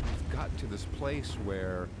we've gotten to this place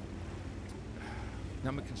where now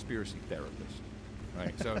I'm a conspiracy therapist,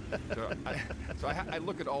 right? So I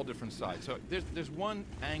look at all different sides. So there's one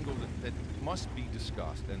angle that must be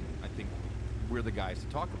discussed, and I think we're the guys to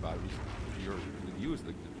talk about it. You is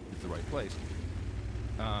the right place.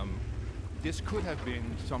 This could have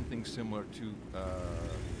been something similar to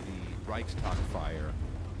the Reichstag fire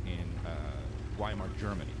in Weimar,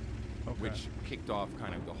 Germany, which kicked off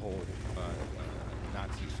kind of the whole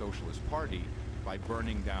Nazi Socialist Party by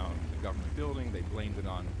burning down the government building. They blamed it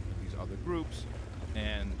on these other groups,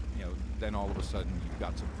 and then all of a sudden you've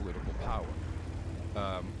got some political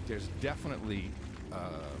power. There's definitely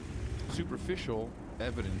superficial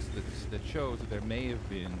evidence that shows that there may have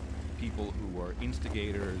been people who were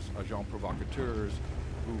instigators, agents provocateurs,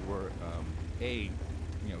 who were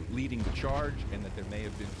leading the charge, and that there may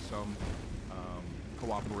have been some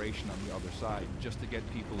cooperation on the other side just to get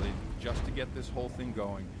people in, just to get this whole thing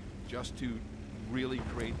going, just to really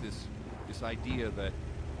create this idea that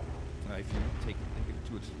if you take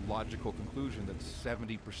to its logical conclusion that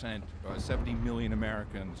 70%, 70 million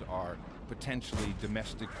Americans are potentially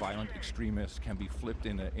domestic violent extremists, can be flipped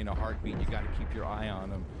in a heartbeat. You got to keep your eye on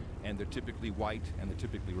them, and they're typically white and they're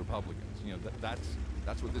typically Republicans. You know,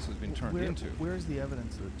 that's what this has been turned into. Where's the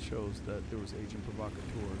evidence that shows that there was agent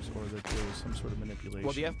provocateurs or that there was some sort of manipulation?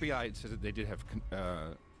 Well, the FBI says that they did have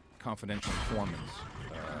confidential informants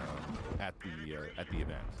at the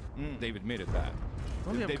event. They've admitted that.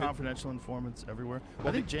 Don't they have confidential informants everywhere? Well,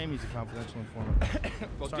 I think Jamie's a confidential informant.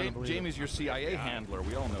 Well, Jamie's your CIA handler.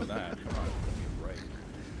 We all know that. Come on, give me a break.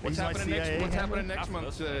 What's He's my happening CIA What's handler? happening next Not for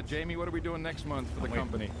month, those guys. Jamie? What are we doing next month for the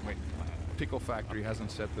company? Wait. Pickle Factory hasn't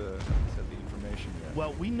set the information yet.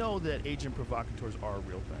 Well, we know that agent provocateurs are a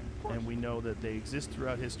real thing, and we know that they exist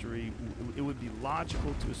throughout history. It would be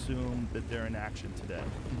logical to assume that they're in action today,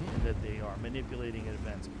 and that they are manipulating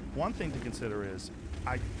events. One thing to consider is,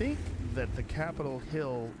 I think that the Capitol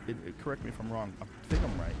Hill, correct me if I'm wrong, I think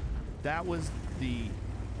I'm right, that was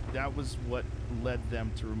what led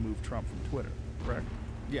them to remove Trump from Twitter, correct?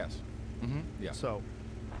 Yes. Yeah. So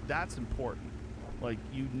that's important. Like,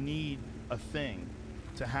 you need a thing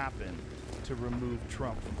to happen to remove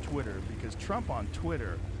Trump from Twitter, because Trump on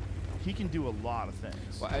Twitter, he can do a lot of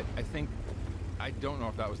things. Well, I don't know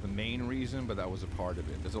if that was the main reason, but that was a part of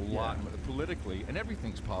it. There's a lot politically, and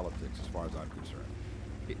everything's politics as far as I'm concerned.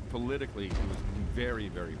 Politically, it was very,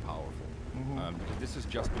 very powerful. Because this has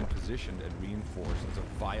just been positioned and reinforced as a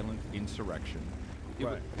violent insurrection.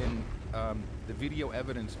 The video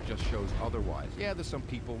evidence just shows otherwise. Yeah, there's some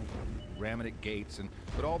people ramming at gates,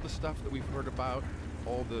 but all the stuff that we've heard about,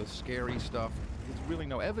 all the scary stuff, there's really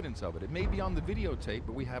no evidence of it. It may be on the videotape,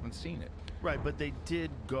 but we haven't seen it. Right, but they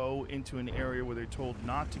did go into an area where they're told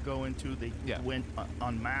not to go into. They went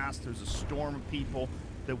en masse. There's a storm of people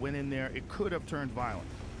that went in there. It could have turned violent.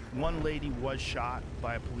 One lady was shot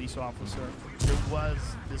by a police officer. There was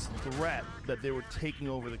this threat that they were taking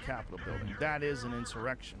over the Capitol building. That is an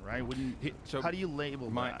insurrection, right? How do you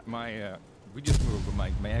label that? We just moved, but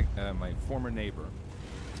my former neighbor,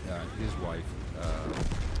 his wife,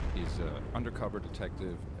 is an undercover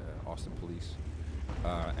detective, Austin Police,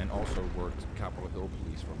 and also worked Capitol Hill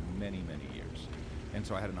Police for many, many years. And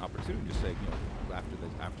so I had an opportunity to say,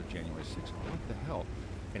 after January 6th, what the hell?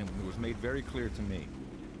 And it was made very clear to me,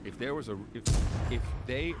 if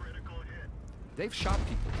they've shot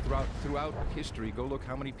people throughout history. Go look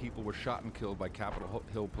how many people were shot and killed by Capitol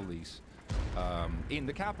Hill Police in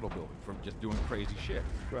the Capitol building from just doing crazy shit.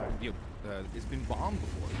 Right. It's been bombed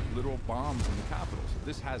before, literal bombs in the Capitol. So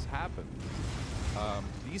this has happened.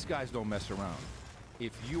 These guys don't mess around.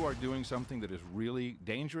 If you are doing something that is really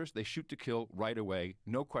dangerous, they shoot to kill right away,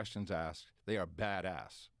 no questions asked. They are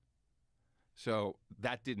badass. So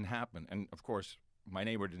that didn't happen, and of course, my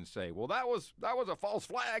neighbor didn't say, well, that was a false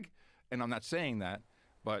flag. And I'm not saying that,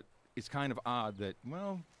 but it's kind of odd that,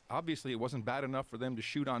 well, obviously it wasn't bad enough for them to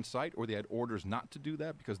shoot on sight, or they had orders not to do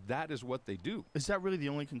that, because that is what they do. Is that really the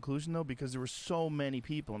only conclusion, though? Because there were so many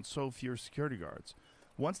people and so few security guards.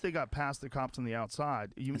 Once they got past the cops on the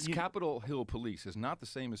outside... Capitol Hill Police is not the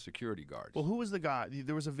same as security guards. Well, who was the guy?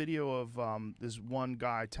 There was a video of this one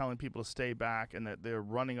guy telling people to stay back and that they're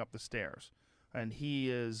running up the stairs. And he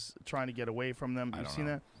is trying to get away from them. You've seen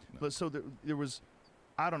that? No. So there was,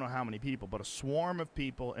 I don't know how many people, but a swarm of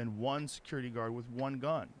people and one security guard with one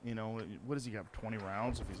gun. You know, what does he have, 20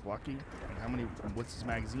 rounds if he's lucky? And what's his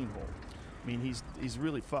magazine hold? I mean, he's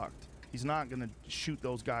really fucked. He's not going to shoot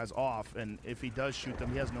those guys off, and if he does shoot them,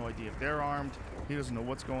 he has no idea if they're armed. He doesn't know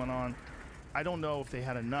what's going on. I don't know if they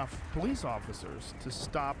had enough police officers to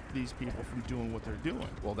stop these people from doing what they're doing.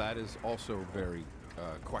 Well, that is also very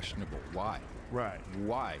questionable. Why? Right.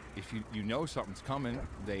 Why? If you know something's coming,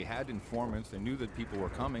 they had informants, they knew that people were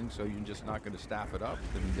coming, so you're just not going to staff it up.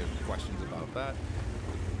 I mean, there's questions about that.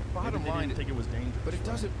 Bottom line, didn't think it was dangerous. But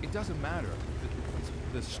it doesn't matter.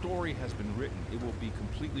 The story has been written. It will be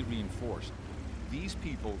completely reinforced. These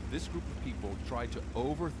people, this group of people, tried to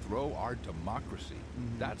overthrow our democracy.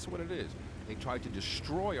 That's what it is. They tried to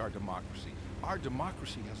destroy our democracy. Our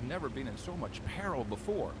democracy has never been in so much peril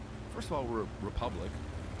before. First of all, we're a republic.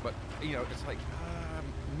 But, it's like,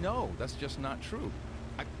 no, that's just not true.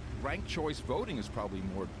 Ranked choice voting is probably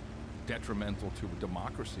more detrimental to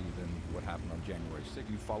democracy than what happened on January 6th.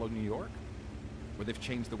 You follow New York, where they've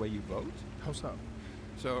changed the way you vote? How so?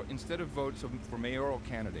 So instead of for mayoral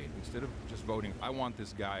candidate, instead of just voting, I want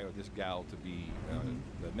this guy or this gal to be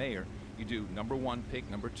the mayor, you do number 1 pick,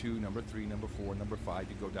 number 2, number 3, number 4, number 5,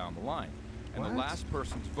 you go down the line. And the last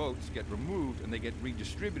person's votes get removed and they get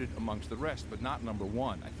redistributed amongst the rest, but not number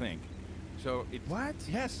 1, I think. So What?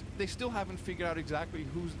 Yes, they still haven't figured out exactly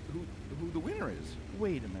who the winner is.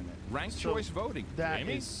 Wait a minute. Ranked So choice voting. That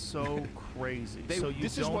Jamie? is so crazy. They- so you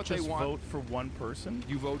this is don't what they just want. vote for one person?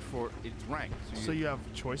 You vote for it's ranked. So you have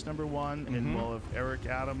choice number one, and Mhm. well, if Eric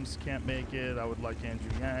Adams can't make it, I would like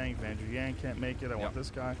Andrew Yang. If Andrew Yang can't make it, I want Yep.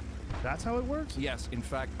 this guy. That's how it works? Yes, in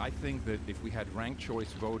fact, I think that if we had ranked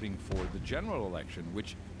choice voting for the general election,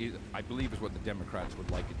 which is, I believe is what the Democrats would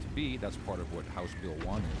like it to be, that's part of what House Bill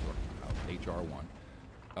 1 is, or HR 1,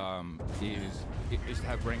 is to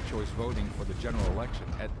have ranked choice voting for the general election.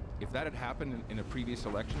 If that had happened in a previous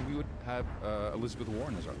election, we would have Elizabeth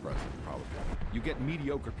Warren as our president, probably. You get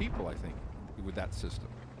mediocre people, I think, with that system.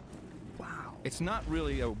 Wow. It's not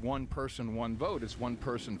really a one person, one vote. It's one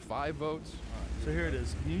person, 5 votes. So here it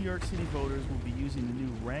is. New York City voters will be using the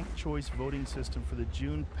new ranked choice voting system for the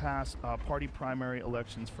June past party primary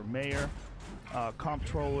elections for mayor,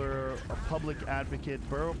 comptroller, a public advocate,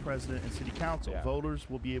 borough president, and city council. Yeah. Voters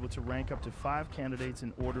will be able to rank up to 5 candidates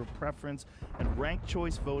in order of preference, and ranked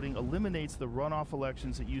choice voting eliminates the runoff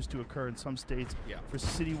elections that used to occur in some states Yeah. for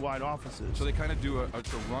citywide offices. So they kind of do a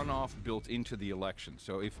runoff built into the election.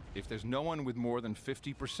 So if there's no one with more than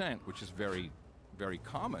 50%, which is very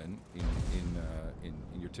common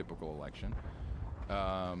in your typical election,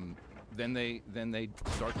 then they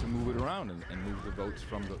start to move it around and move the votes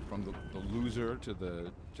from the loser to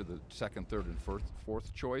the second, third, and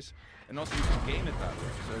fourth choice, and also you can game it that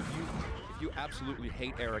way. So if you absolutely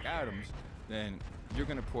hate Eric Adams, then you're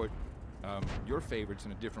going to put your favorites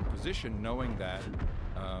in a different position, knowing that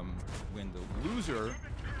when the loser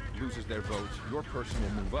loses their votes, your person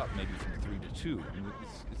will move up maybe from 3 to 2. I mean,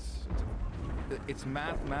 it's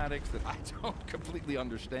mathematics that I don't completely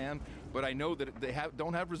understand, but I know that they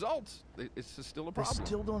don't have results. It's just still a They problem.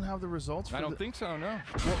 still don't have the results for I don't think so, no.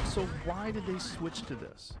 Well, so why did they switch to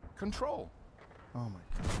this? Control. Oh my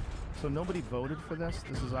God. So nobody voted for this?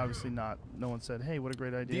 This is obviously not, no one said, hey, what a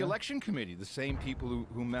great idea. The election committee, the same people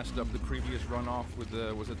who messed up the previous runoff with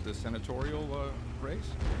the, was it the senatorial race?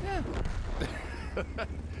 Yeah.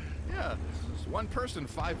 Yeah, it's one person,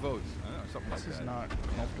 5 votes. I don't know, something like This that. is not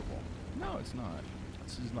comfortable. No, it's not.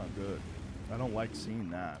 This is not good. I don't like seeing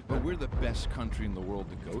that. But we're the best country in the world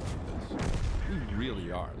to go through this. We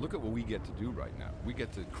really are. Look at what we get to do right now. We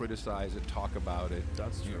get to criticize it, talk about it.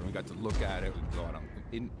 That's You know, true. we got to look at it. We can go out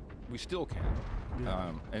on. We still can.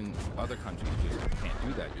 Yeah. And other countries just can't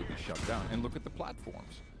do that. You'll be shut down. And look at the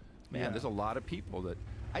platforms. Man, Yeah. there's a lot of people that.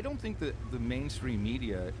 I don't think that the mainstream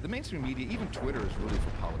media, even Twitter, is really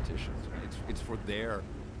for politicians. It's for their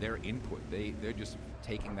input. They're just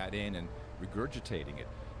taking that in and regurgitating it.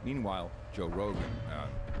 Meanwhile, Joe Rogan,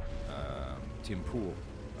 Tim Pool,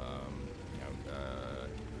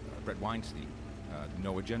 Brett Weinstein, the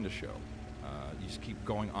No Agenda Show. You just keep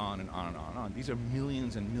going on and on and on and on. These are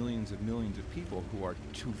millions and millions and millions of people who are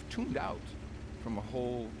tuned out from a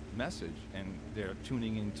whole message, and they're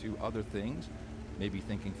tuning into other things, maybe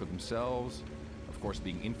thinking for themselves, of course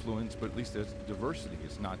being influenced, but at least there's diversity.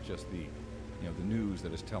 It's not just the news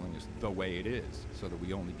that is telling us the way it is, so that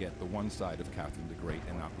we only get the one side of Catherine the Great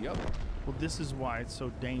and not the other. Well, this is why it's so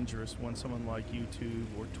dangerous when someone like YouTube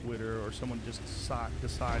or Twitter or someone just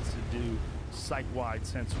decides to do site-wide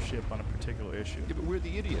censorship on a particular issue. Yeah, but we're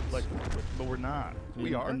the idiots. But we're not.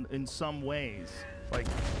 We are? In some ways. Like,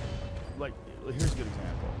 here's a good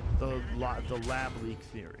example. The lab leak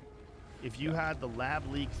theory. If you had the lab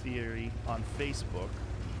leak theory on Facebook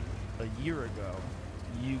a year ago,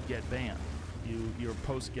 you get banned. Your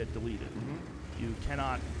posts get deleted. Mm-hmm. You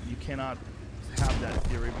cannot have that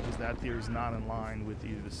theory because that theory is not in line with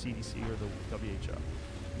either the CDC or the WHO.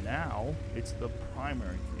 Now it's the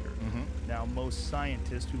primary theory. Mm-hmm. Now most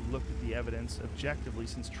scientists who've looked at the evidence objectively,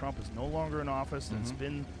 since Trump is no longer in office, and it's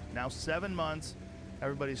been now 7 months,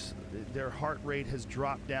 their heart rate has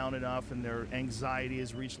dropped down enough and their anxiety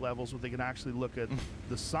has reached levels where they can actually look at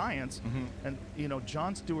the science. And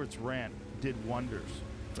Jon Stewart's rant did wonders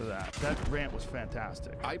for that. That rant was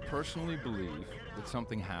fantastic. I personally believe that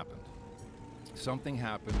something happened. Something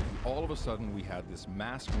happened. All of a sudden, we had this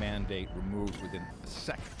mask mandate removed within a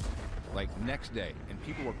second, like next day, and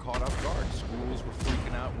people were caught off guard. Schools were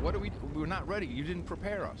freaking out. We're not ready. You didn't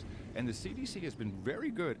prepare us. And the CDC has been very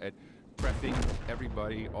good at prepping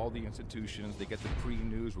everybody, all the institutions. They get the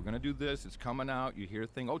pre-news. We're going to do this. It's coming out. You hear a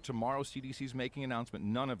thing. Oh, tomorrow CDC's making an announcement.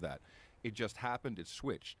 None of that. It just happened. It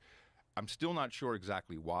switched. I'm still not sure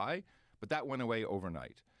exactly why, but that went away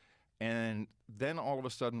overnight. And then all of a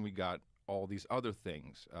sudden we got all these other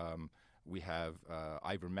things. We have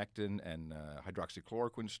ivermectin and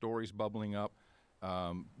hydroxychloroquine stories bubbling up.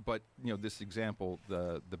 But this example,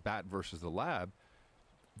 the bat versus the lab,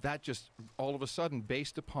 that just all of a sudden,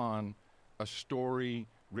 based upon a story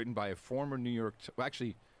written by a former New York. Well,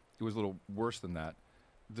 actually, it was a little worse than that.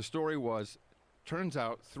 The story was, turns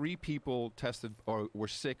out 3 people tested or were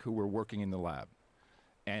sick who were working in the lab,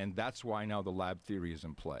 and that's why now the lab theory is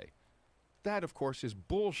in play. That, of course, is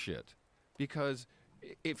bullshit, because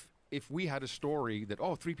if we had a story that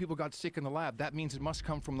 3 people got sick in the lab, that means it must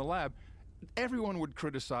come from the lab. Everyone would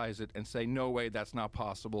criticize it and say, no way, that's not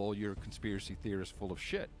possible. You're a conspiracy theorist full of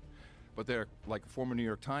shit. But they're like a former New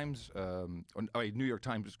York Times,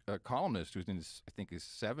 columnist who's in his, I think, his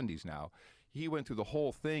 70s now. He went through the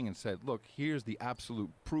whole thing and said, look, here's the absolute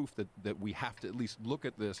proof that we have to at least look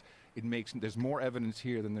at this. There's more evidence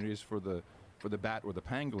here than there is for the bat or the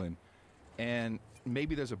pangolin. And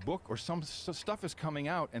maybe there's a book or some stuff is coming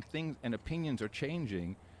out, and things and opinions are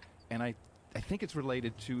changing. And I think it's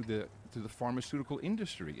related to the pharmaceutical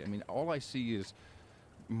industry. I mean, all I see is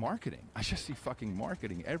marketing. I just see fucking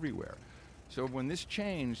marketing everywhere. So when this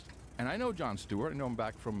changed, and I know Jon Stewart, I know him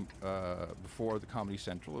back from before the Comedy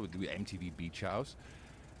Central, the MTV Beach House.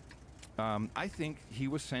 I think he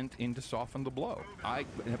was sent in to soften the blow. I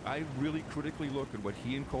really critically look at what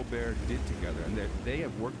he and Colbert did together, and they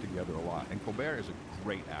have worked together a lot. And Colbert is a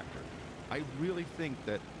great actor. I really think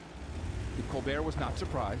that Colbert was not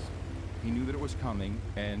surprised. He knew that it was coming,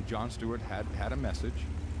 and Jon Stewart had a message,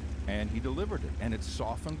 and he delivered it, and it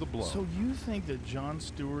softened the blow. So you think that Jon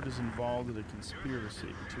Stewart is involved in a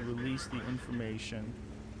conspiracy to release the information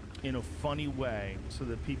in a funny way so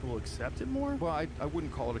that people accept it more? Well, I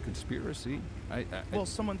wouldn't call it a conspiracy. Well,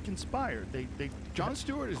 someone conspired. Jon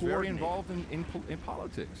Stewart is very involved in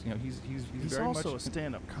politics. You know, he's very also much a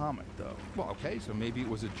stand-up comic, though. Well, okay, so maybe it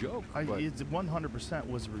was a joke. It 100%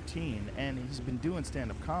 was routine, and he's been doing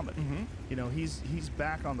stand-up comedy. Mm-hmm. You know, he's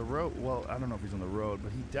back on the road. Well, I don't know if he's on the road,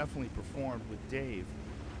 but he definitely performed with Dave.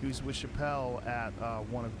 He was with Chappelle at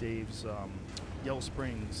one of Dave's Yellow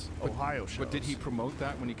Springs, Ohio shows. But did he promote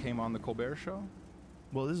that when he came on the Colbert Show?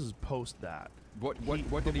 Well, this is post that. What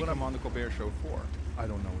did he come on the Colbert Show for? I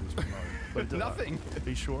don't know what he's promoting. But, Nothing. Are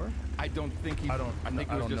you sure? I don't think he. I don't. I think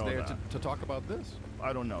I he was don't just know there that. to talk about this.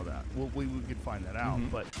 I don't know that. Well, we could find that out. Mm-hmm.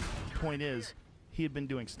 But the point is, he had been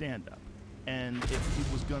doing stand-up, and if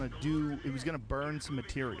he was gonna burn some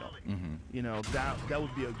material. Mm-hmm. You know, that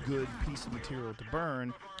would be a good piece of material to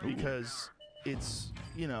burn because it's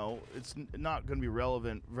not going to be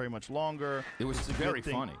relevant very much longer. It was very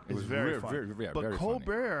funny. It was very funny. Very but funny.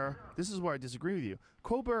 Colbert, this is where I disagree with you.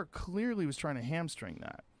 Colbert clearly was trying to hamstring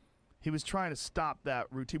that. He was trying to stop that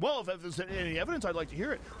routine. Well, if there's any evidence, I'd like to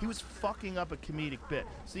hear it. He was fucking up a comedic bit.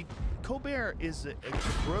 See, Colbert is a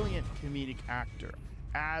brilliant comedic actor,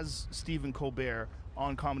 as Stephen Colbert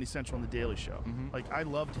on Comedy Central and The Daily Show. Mm-hmm. Like, I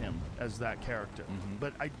loved him as that character. Mm-hmm.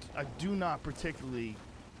 But I do not particularly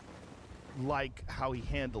like how he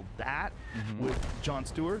handled that with Jon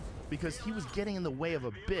Stewart, because he was getting in the way of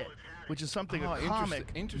a bit, which is something a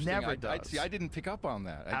comic never does. See, I didn't pick up on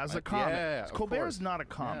that. As a comic, yeah, Colbert is not a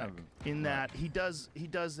comic in Right. that he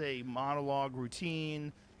does a monologue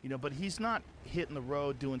routine, but he's not hitting the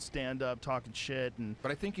road doing stand up, talking shit, and.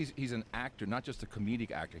 But I think he's an actor, not just a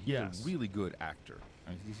comedic actor. He's Yes. a really good actor. I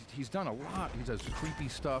mean, he's done a lot. He does creepy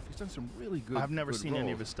stuff. He's done some really good. I've never good seen any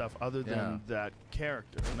roles. of his stuff other than that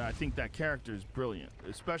character, and I think that character is brilliant,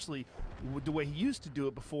 especially with the way he used to do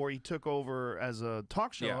it before he took over as a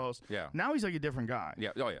talk show host. Yeah. Now he's like a different guy. Yeah.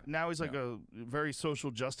 Oh yeah. Now he's like a very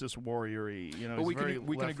social justice warrior-y. But we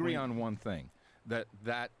can agree on one thing, that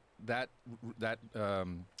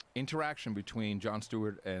interaction between Jon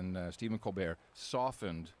Stewart and Stephen Colbert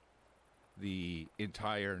softened the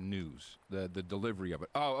entire news, the delivery of it.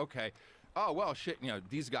 Oh, okay. Oh, well, shit,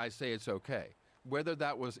 these guys say it's okay. Whether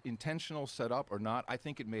that was intentional set up or not, I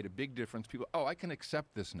think it made a big difference. People, I can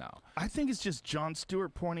accept this now. I think it's just Jon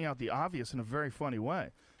Stewart pointing out the obvious in a very funny way.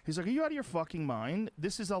 He's like, are you out of your fucking mind?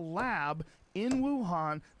 This is a lab in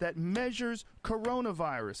Wuhan that measures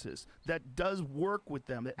coronaviruses, that does work with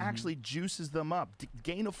them, that actually juices them up,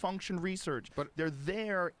 gain-of-function research. But they're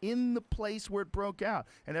there in the place where it broke out.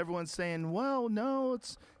 And everyone's saying, well, no,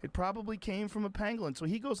 it probably came from a pangolin. So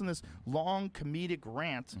he goes on this long comedic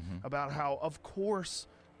rant about how, of course,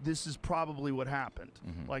 this is probably what happened.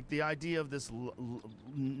 Like, the idea of this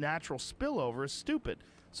natural spillover is stupid.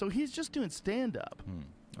 So he's just doing stand-up.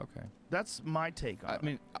 Okay. That's my take on it. I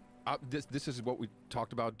mean, this is what we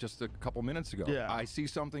talked about just a couple minutes ago. Yeah. I see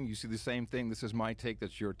something, you see the same thing. This is my take,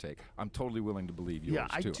 that's your take. I'm totally willing to believe yours,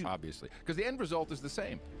 too, obviously. Because the end result is the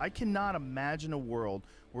same. I cannot imagine a world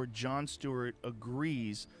where Jon Stewart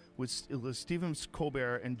agrees with Stephen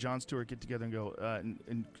Colbert and Jon Stewart get together and go,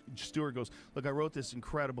 and Stewart goes, look, I wrote this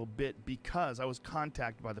incredible bit because I was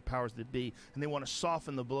contacted by the powers that be, and they want to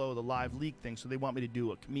soften the blow of the live leak thing, so they want me to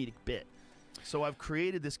do a comedic bit. So I've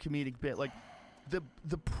created this comedic bit. Like,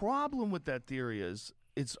 the problem with that theory is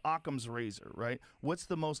it's Occam's razor, right? What's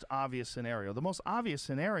the most obvious scenario? The most obvious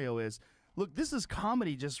scenario is, look, this is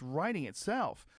comedy just writing itself.